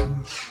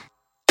Sessions.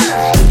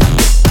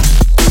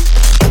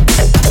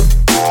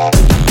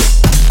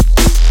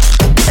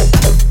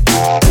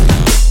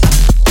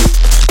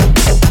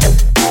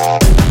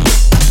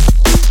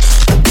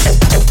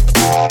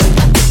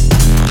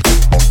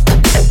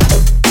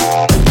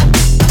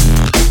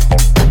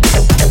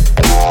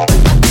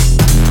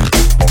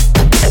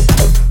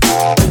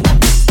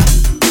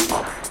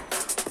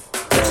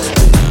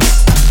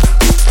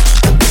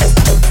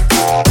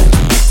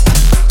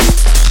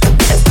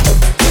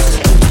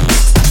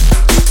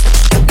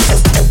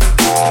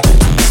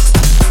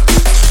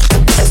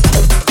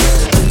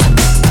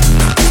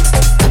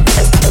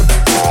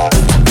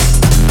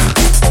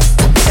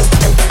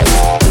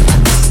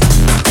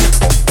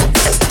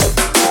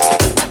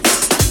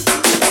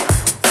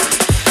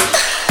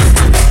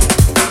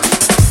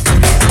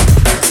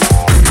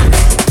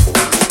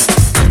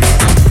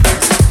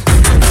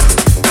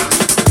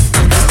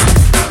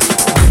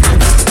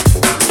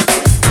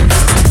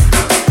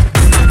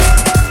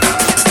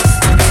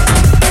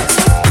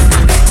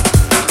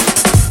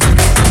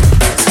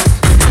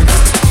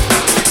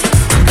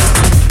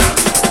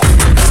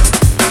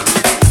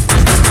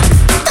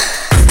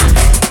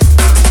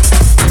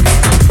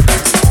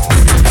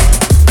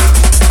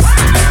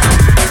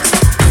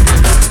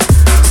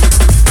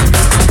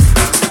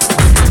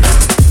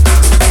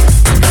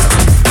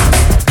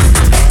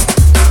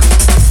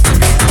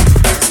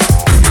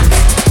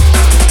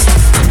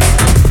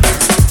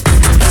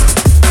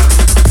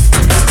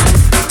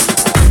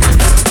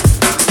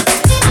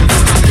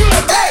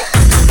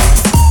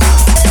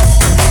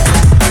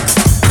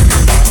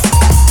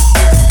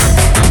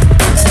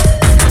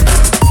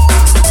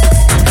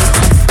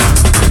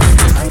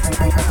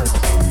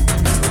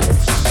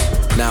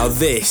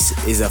 This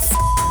is a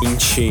f***ing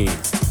tune.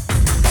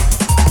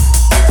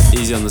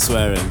 Easy on the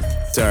swearing.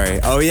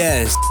 Sorry. Oh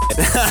yeah.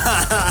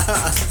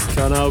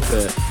 Can't help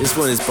it. This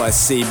one is by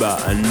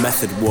Seba and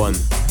Method 1.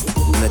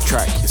 And the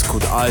track is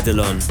called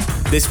Eidolon.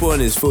 This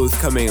one is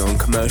forthcoming on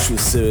Commercial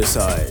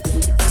Suicide.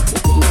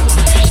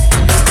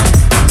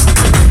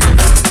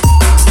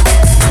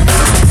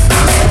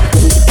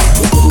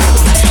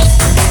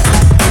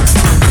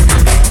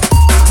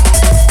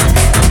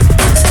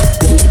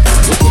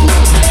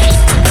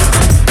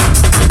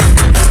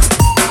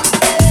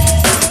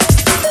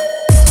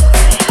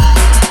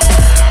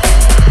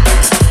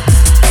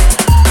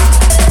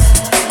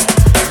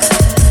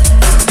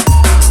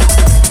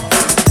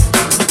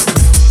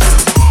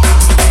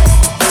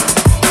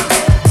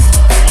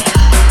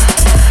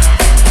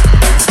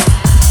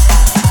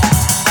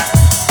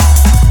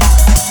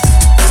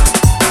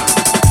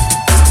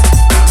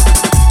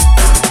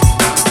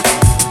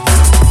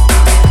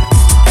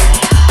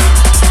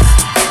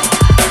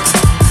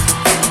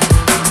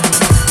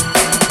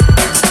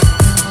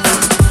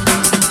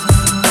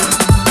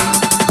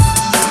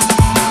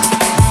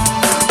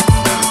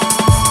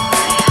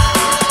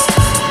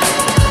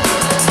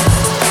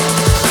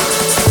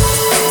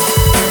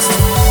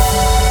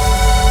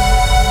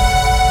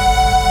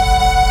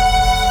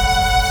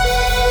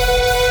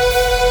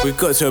 We've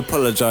got to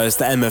apologise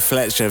to Emma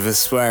Fletcher for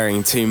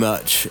swearing too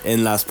much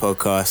in last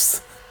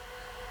podcast.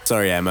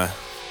 Sorry, Emma.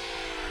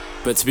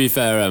 But to be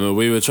fair, Emma,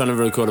 we were trying to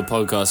record a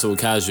podcast all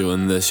casual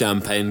and the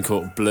champagne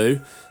cork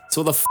blew.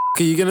 So what the f***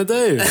 are you going to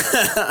do?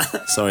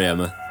 Sorry,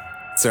 Emma.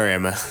 Sorry,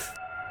 Emma.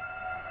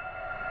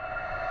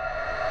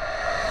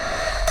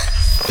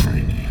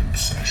 Cranium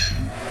Session.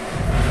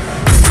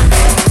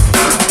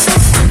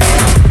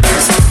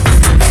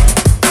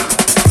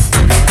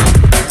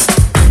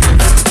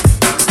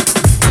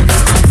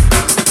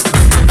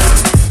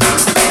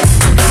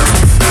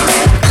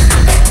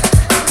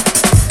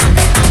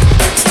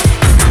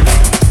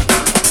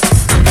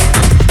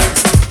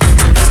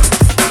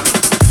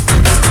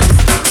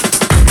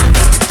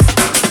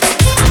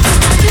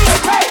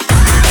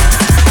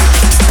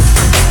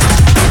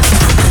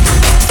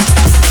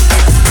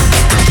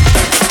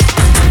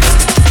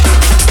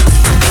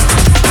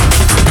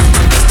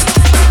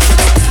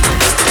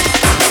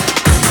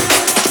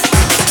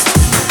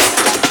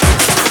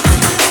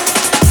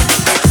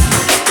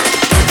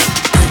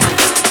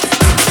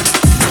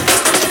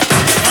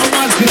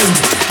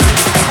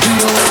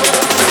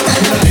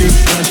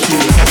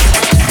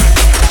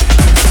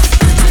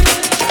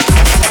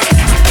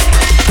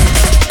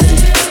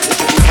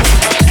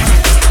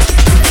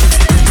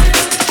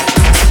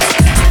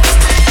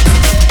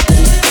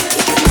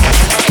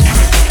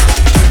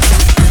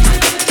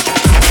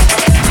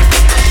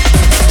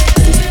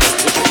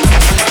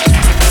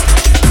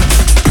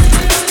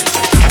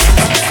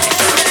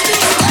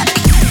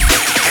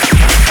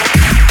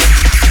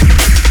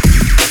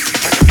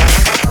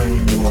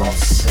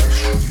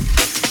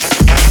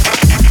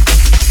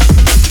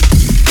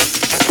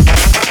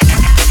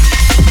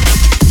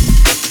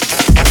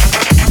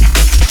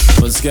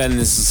 Again,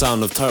 this is the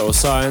sound of Total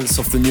Science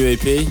off the new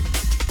EP,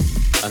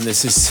 and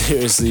this is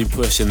seriously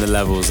pushing the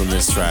levels on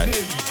this track.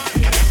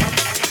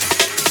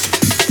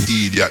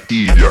 Idiot.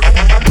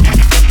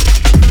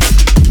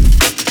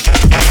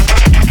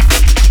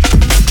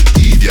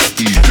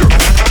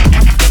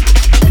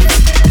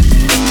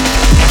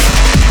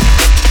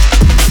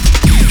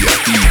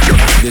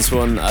 This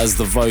one, as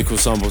the vocal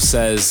sample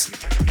says,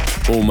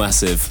 all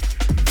massive.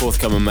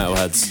 Forthcoming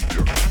Metalheads.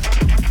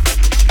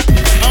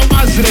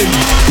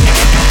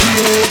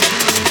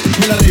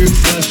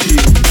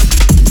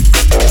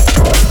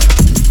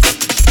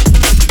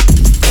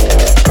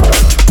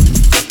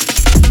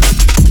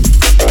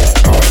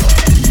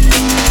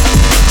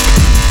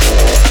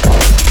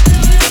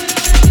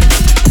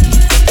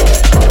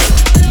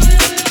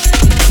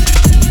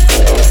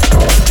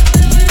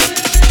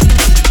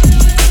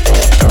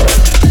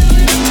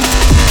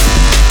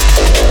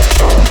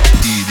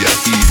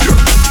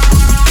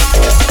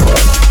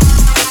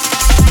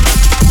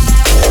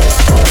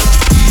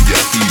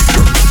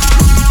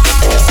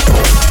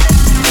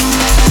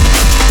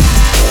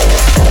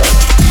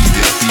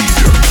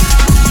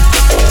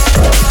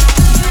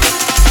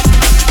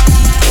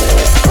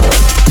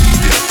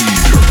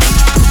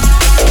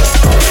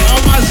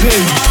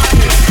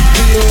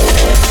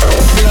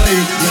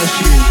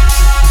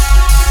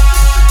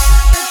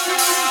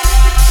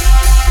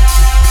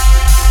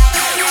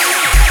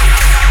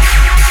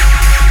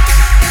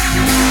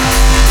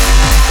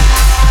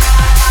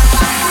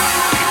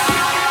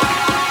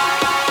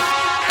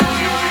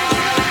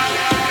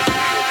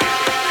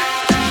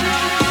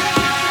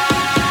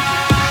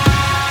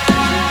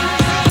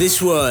 This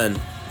one,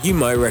 you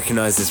might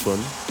recognise this one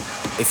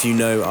if you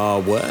know our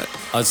work.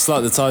 I just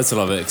like the title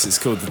of it because it's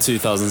called the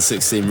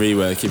 2016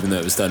 rework, even though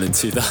it was done in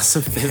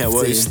 2015. Yeah,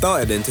 well, it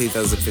started in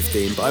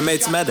 2015, but I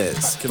made some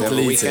edits.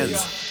 Completed.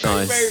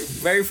 Nice.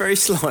 Very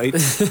slight.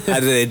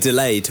 Added a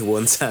delay to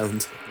one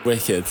sound.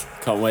 Wicked.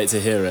 Can't wait to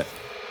hear it.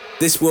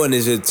 This one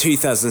is a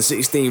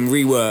 2016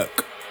 rework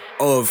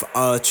of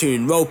our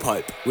tune Roll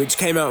Pipe, which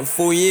came out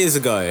 4 years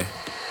ago.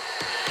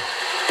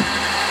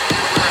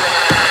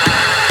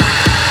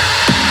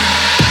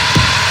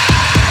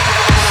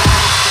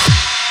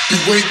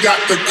 You ain't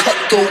got the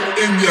cutthroat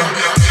in ya.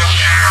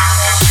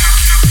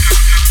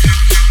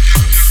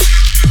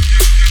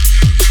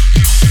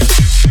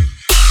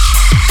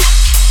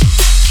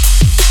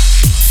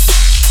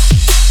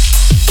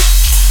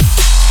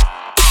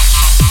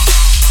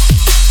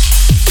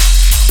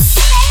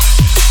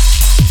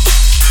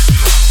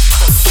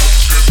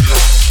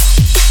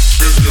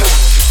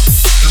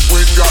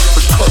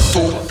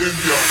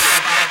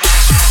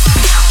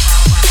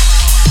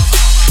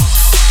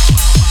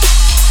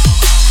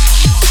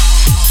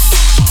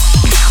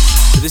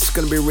 This is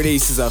going to be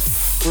released as a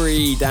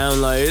free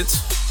download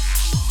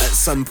at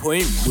some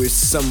point with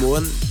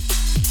someone.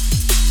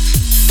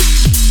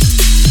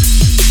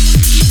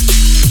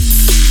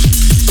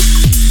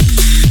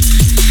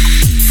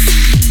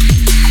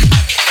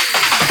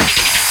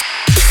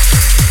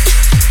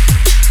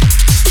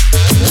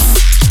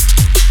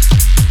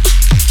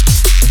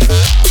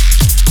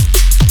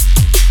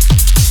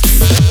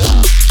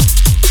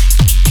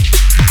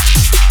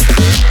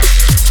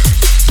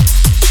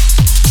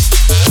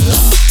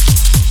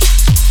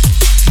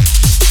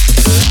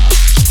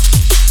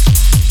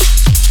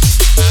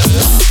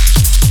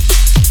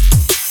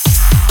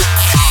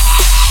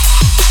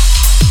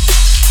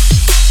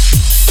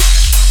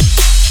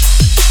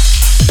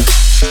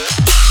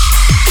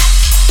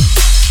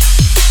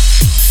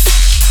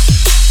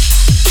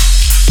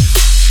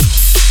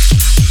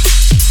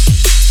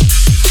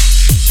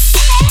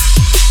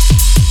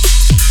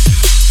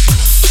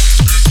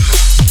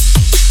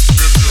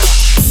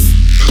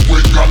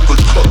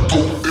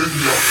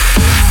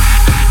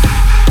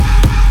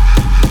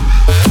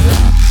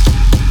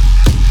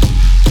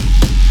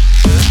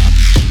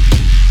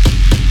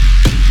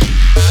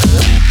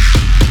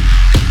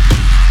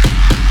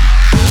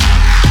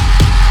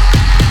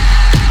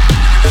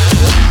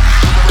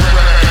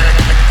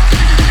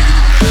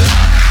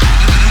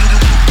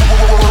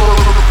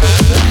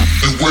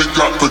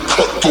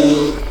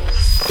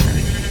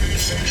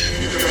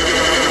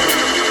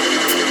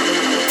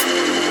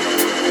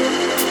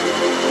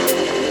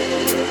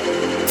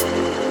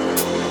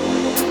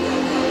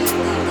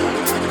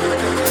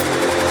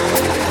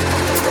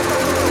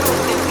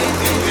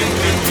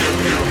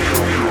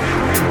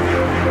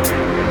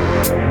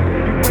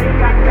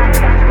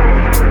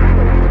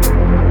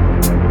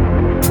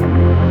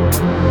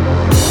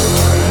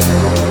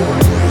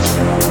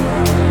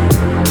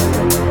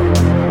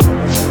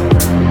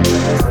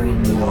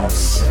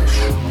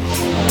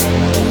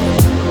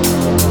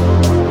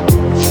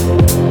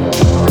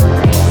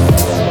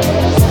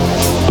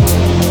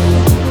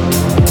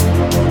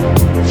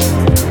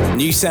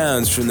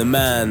 Sounds from the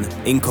man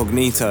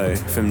Incognito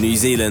from New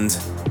Zealand.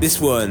 This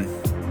one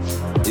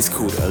is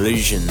called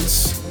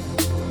Illusions.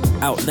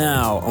 Out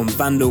now on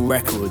Vandal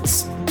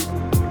Records.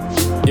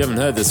 You haven't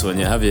heard this one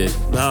yet, have you?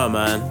 No,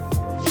 man.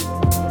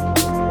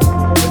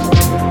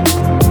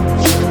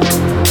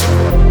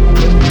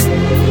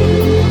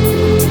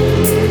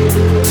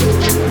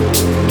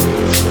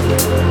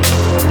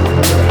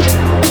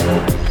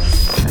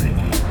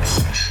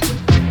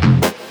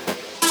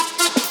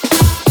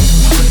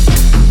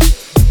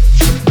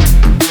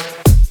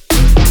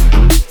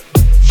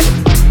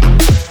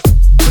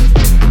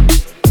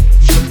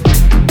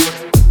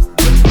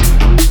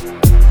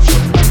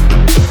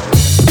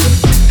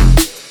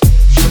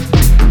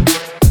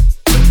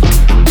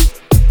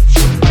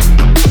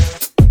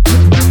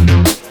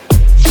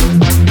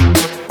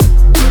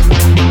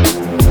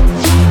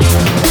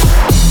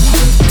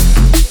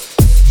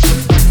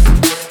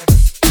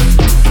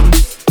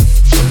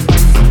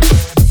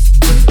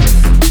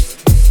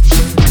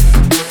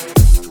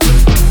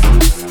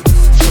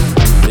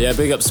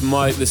 Big ups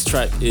Mike, this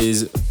track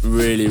is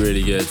really,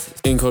 really good.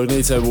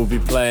 Incognito will be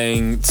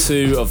playing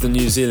 2 of the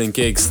New Zealand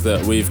gigs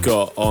that we've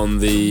got on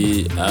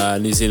the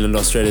New Zealand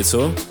Australia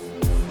tour.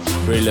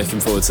 Really looking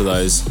forward to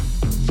those.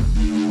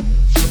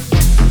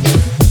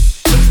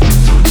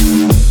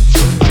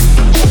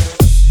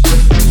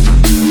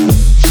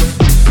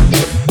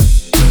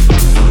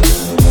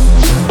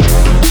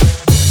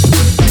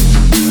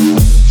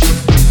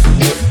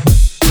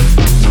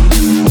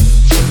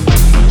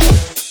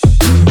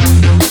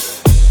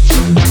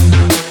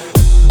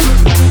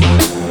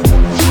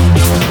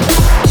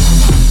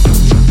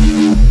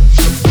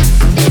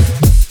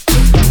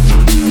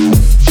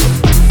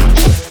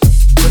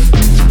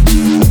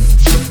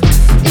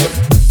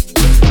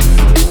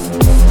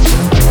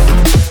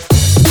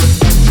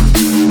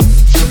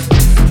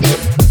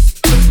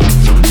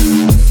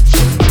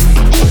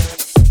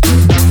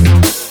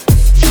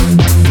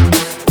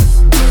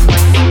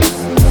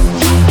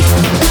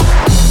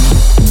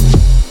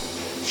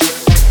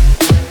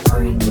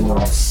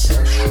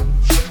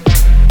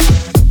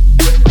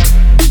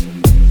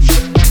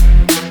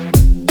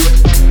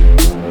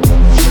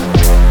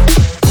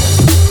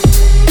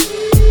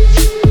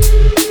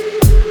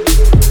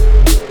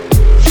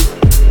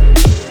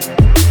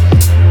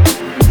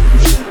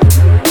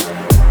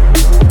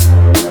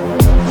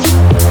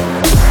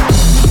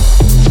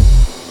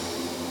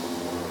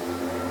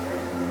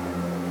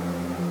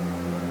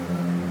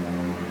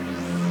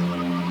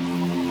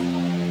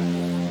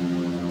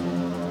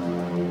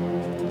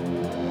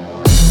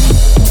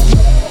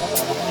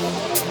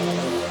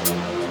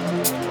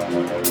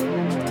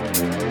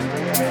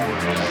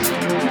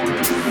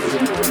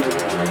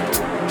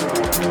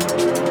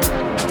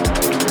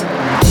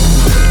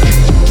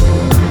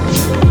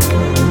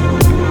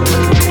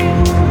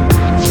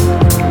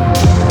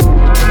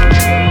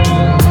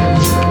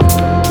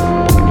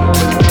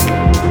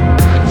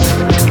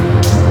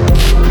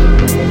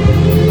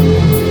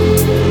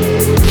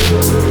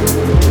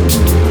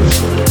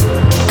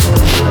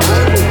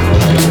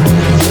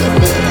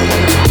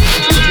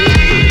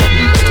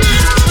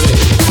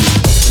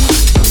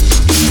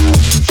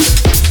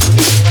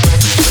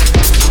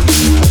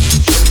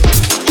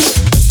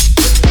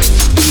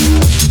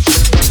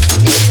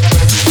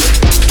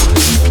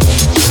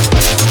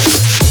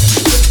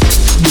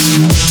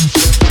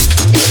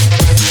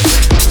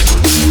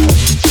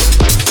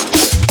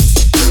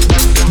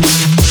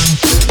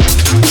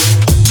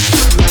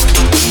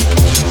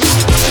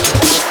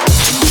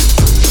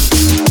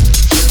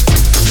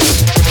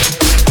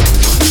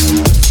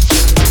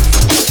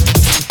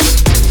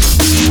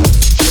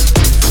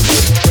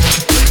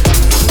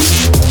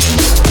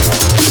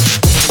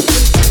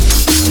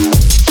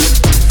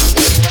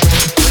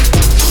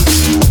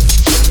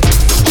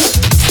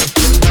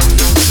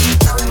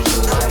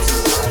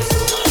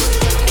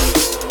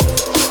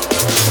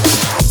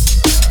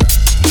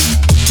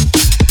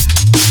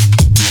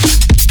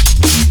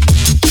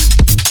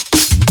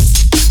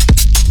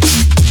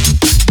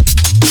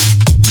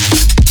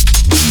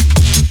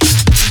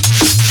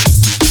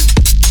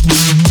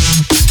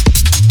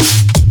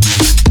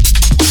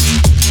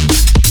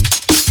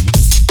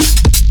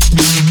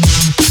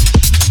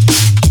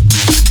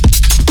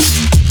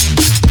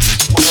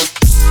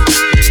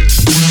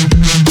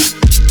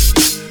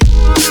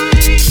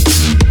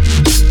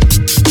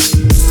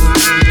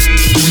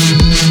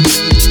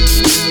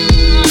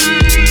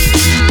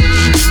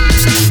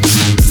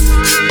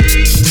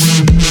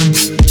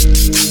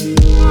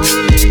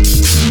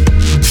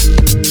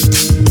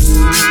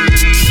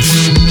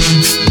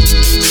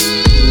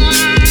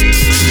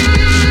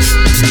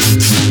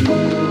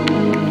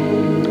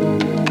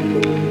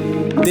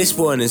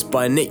 one is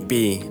by Nick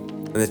B,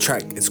 and the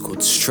track is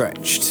called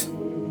Stretched.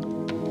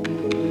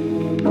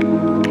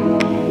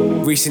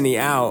 Recently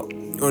out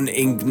on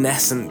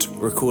Ignescent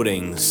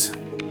Recordings.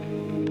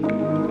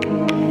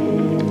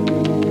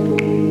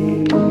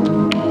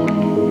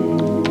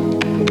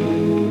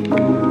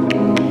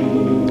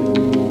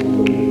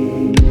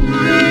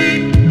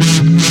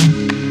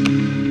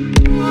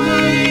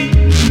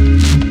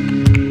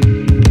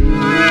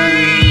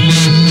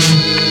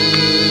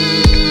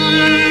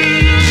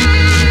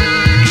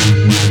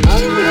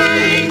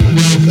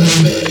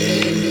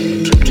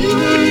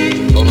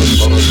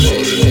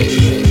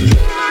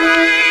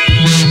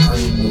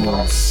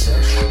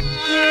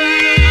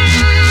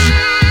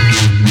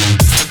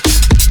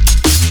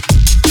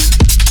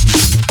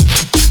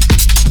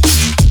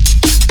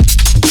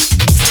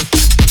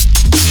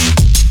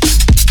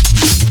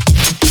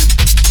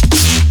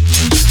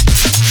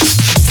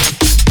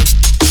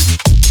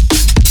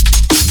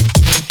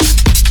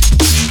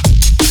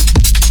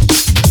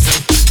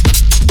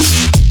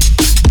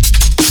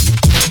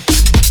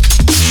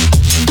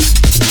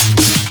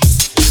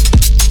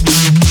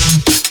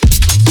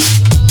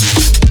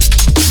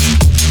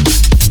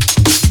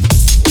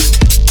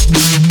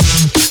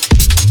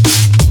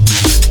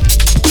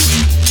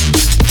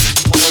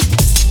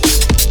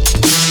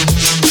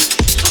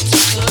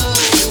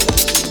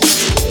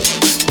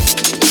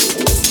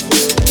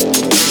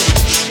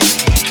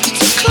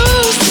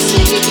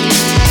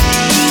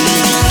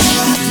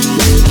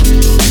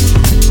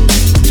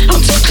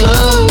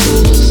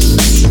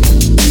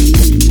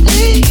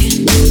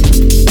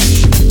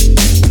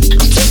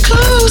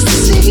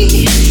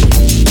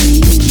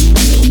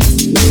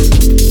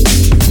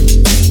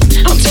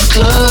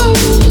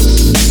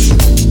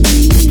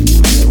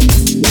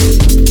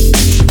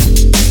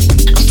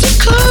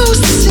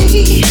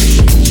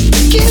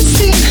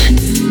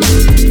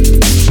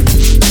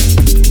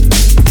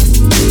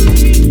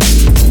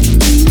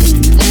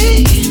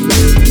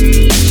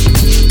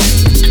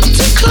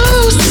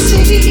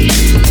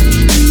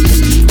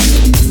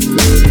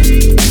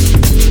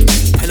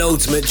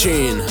 Penultimate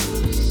tune.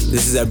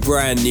 This is a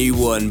brand new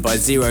one by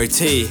Zero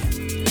T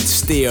and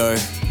Steo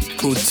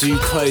called Too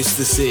Close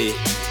to See.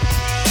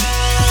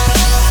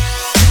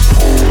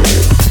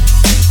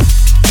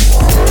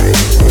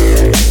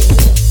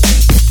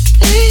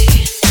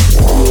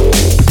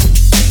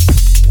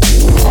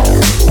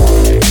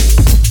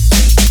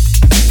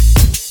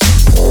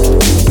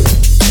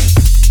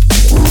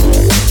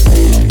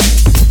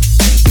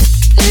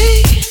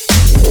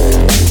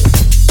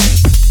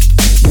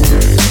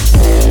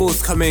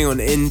 Coming on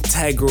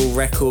Integral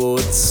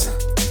Records.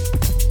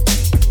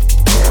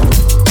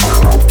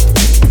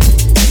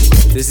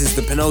 This is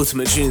the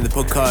penultimate tune of the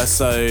podcast,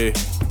 so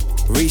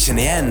reaching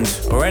the end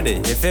already.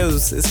 It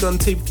feels it's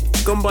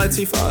gone by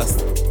too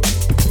fast.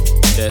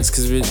 Yeah, it's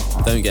because we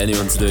don't get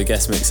anyone to do a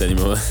guest mix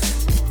anymore.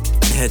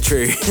 Yeah,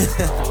 true.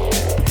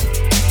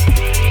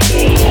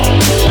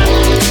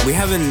 We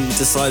haven't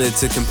decided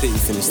to completely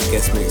finish the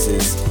guest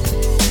mixes,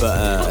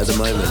 but at the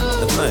moment, I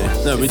don't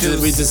know. No,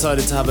 we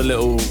decided to have a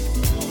little.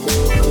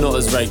 Not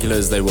as regular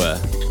as they were.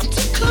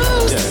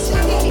 Yeah.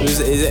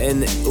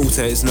 And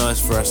also it's nice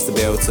for us to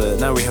be able to,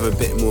 now we have a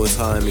bit more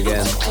time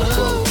again.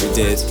 Well, we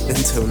did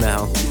until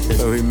now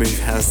when we moved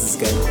houses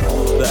again.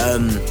 But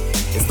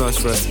it's nice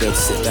for us to be able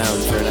to sit down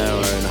for an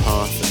hour and a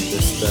half and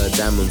just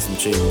jam on some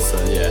tunes, so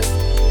yeah.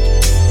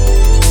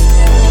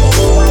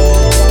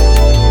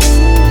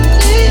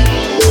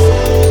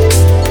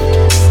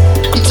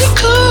 I'm too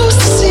close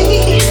to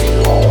see.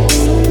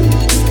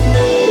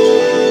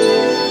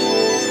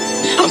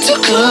 I'm too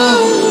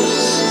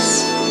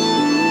close.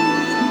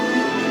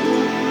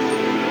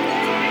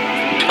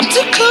 I'm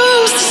too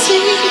close to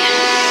see.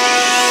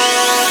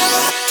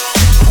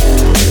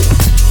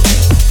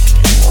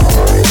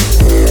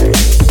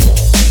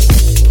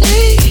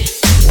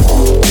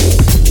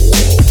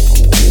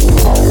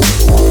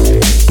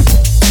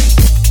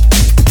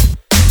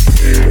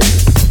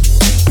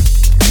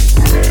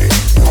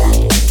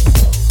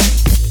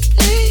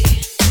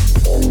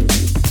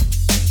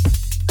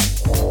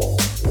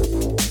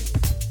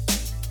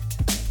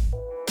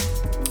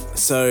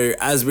 So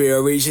as we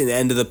are reaching the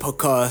end of the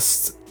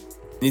podcast,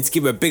 I need to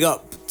give a big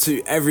up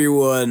to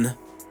everyone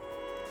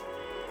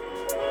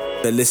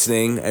that are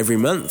listening every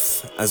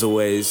month. As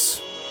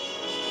always,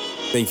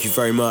 thank you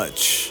very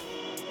much.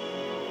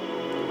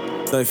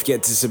 Don't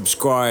forget to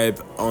subscribe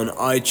on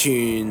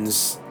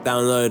iTunes,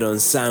 download on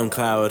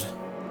SoundCloud.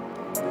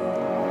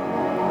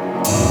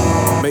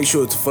 Make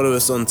sure to follow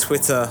us on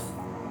Twitter,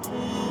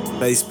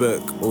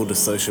 Facebook, all the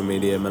social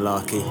media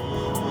malarkey.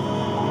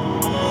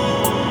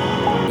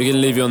 We're going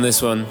to leave you on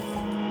this one.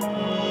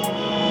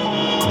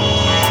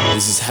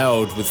 This is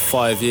Held with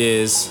 5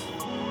 years.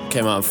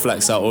 Came out on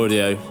Flex Out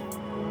Audio.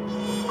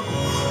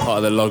 Part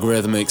of the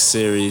Logarithmic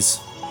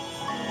series.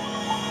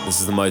 This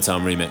is the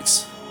Motown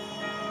remix.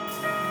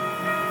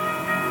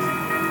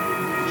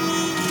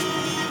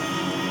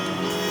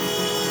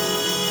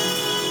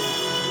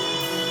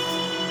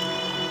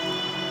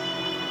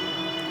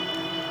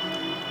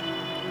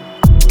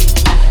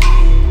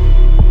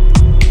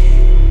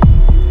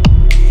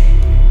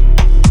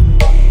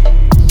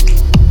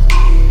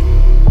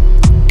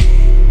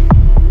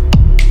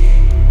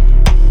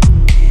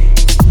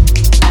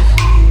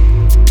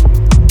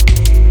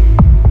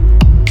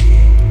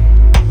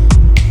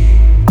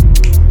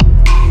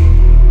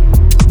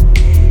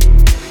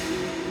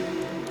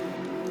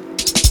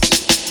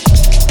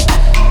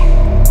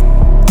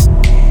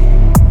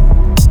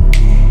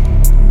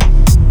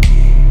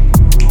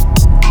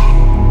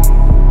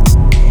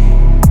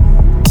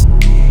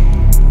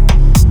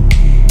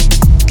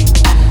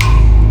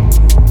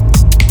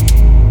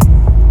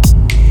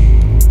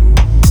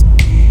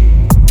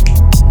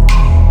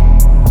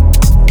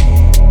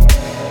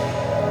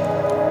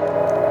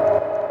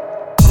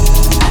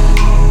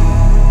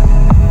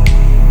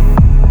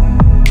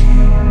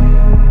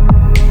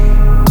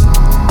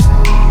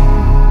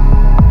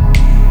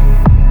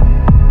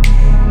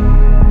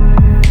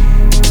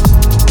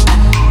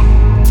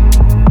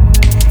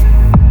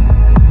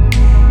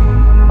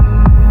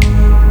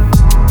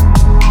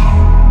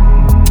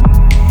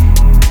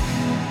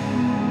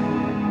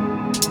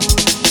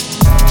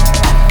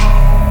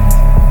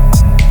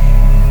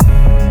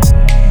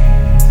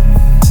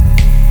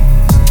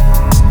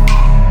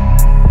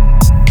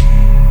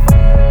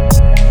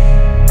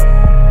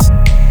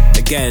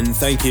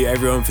 thank you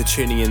everyone for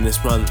tuning in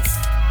this month.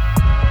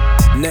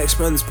 Next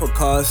month's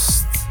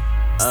podcast,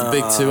 the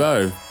Big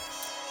 2-0.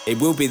 It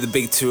will be the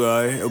Big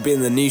 2-0. It'll be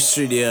in the new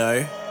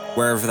studio,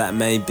 wherever that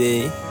may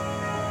be.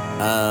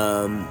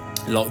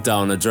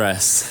 Lockdown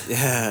address.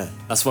 Yeah.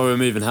 That's why we're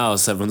moving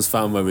house. Everyone's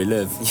found where we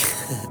live.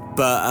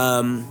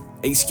 But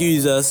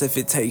excuse us if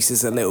it takes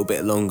us a little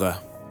bit longer,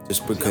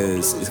 just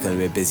because it's going to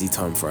be a busy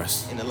time for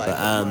us.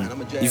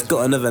 But you've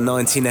got another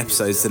 19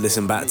 episodes to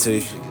listen back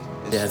to.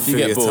 Yeah, if you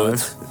get bored.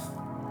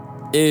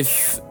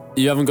 If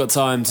you haven't got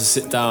time to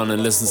sit down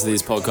and listen to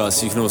these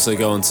podcasts, you can also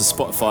go onto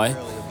Spotify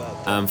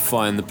and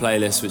find the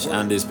playlist which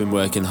Andy's been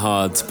working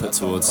hard to put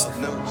towards,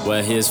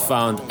 where he has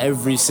found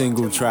every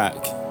single track,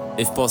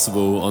 if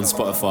possible, on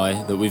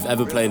Spotify that we've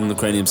ever played in the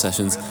Cranium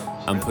Sessions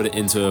and put it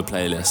into a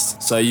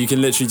playlist. So you can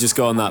literally just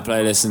go on that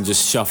playlist and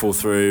just shuffle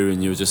through,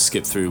 and you'll just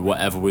skip through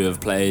whatever we have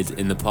played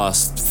in the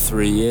past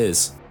 3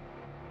 years.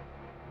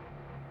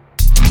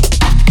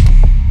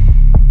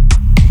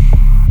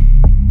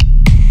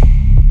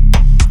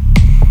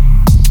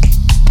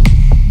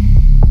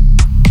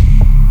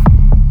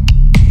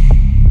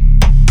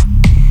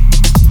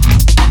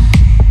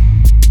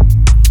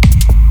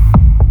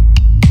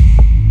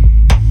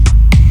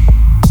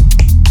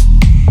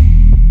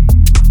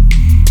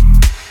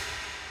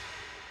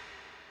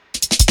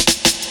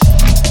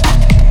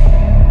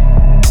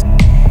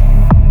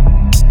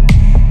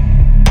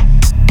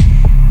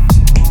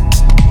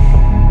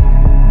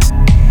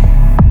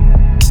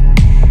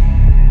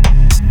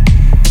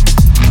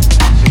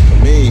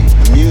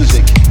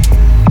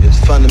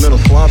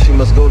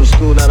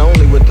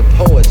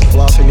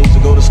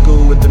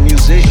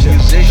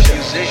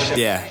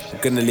 Yeah, I'm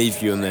gonna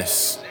leave you on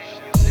this.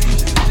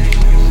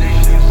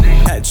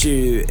 Catch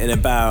you in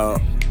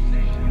about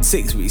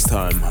 6 weeks'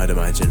 time, I'd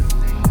imagine.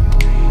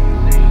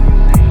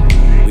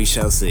 We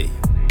shall see.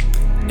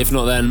 If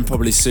not then,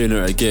 probably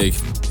sooner at a gig.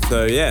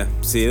 So yeah,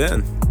 see you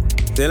then.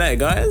 See you later,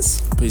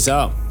 guys. Peace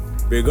out.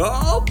 Big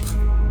up.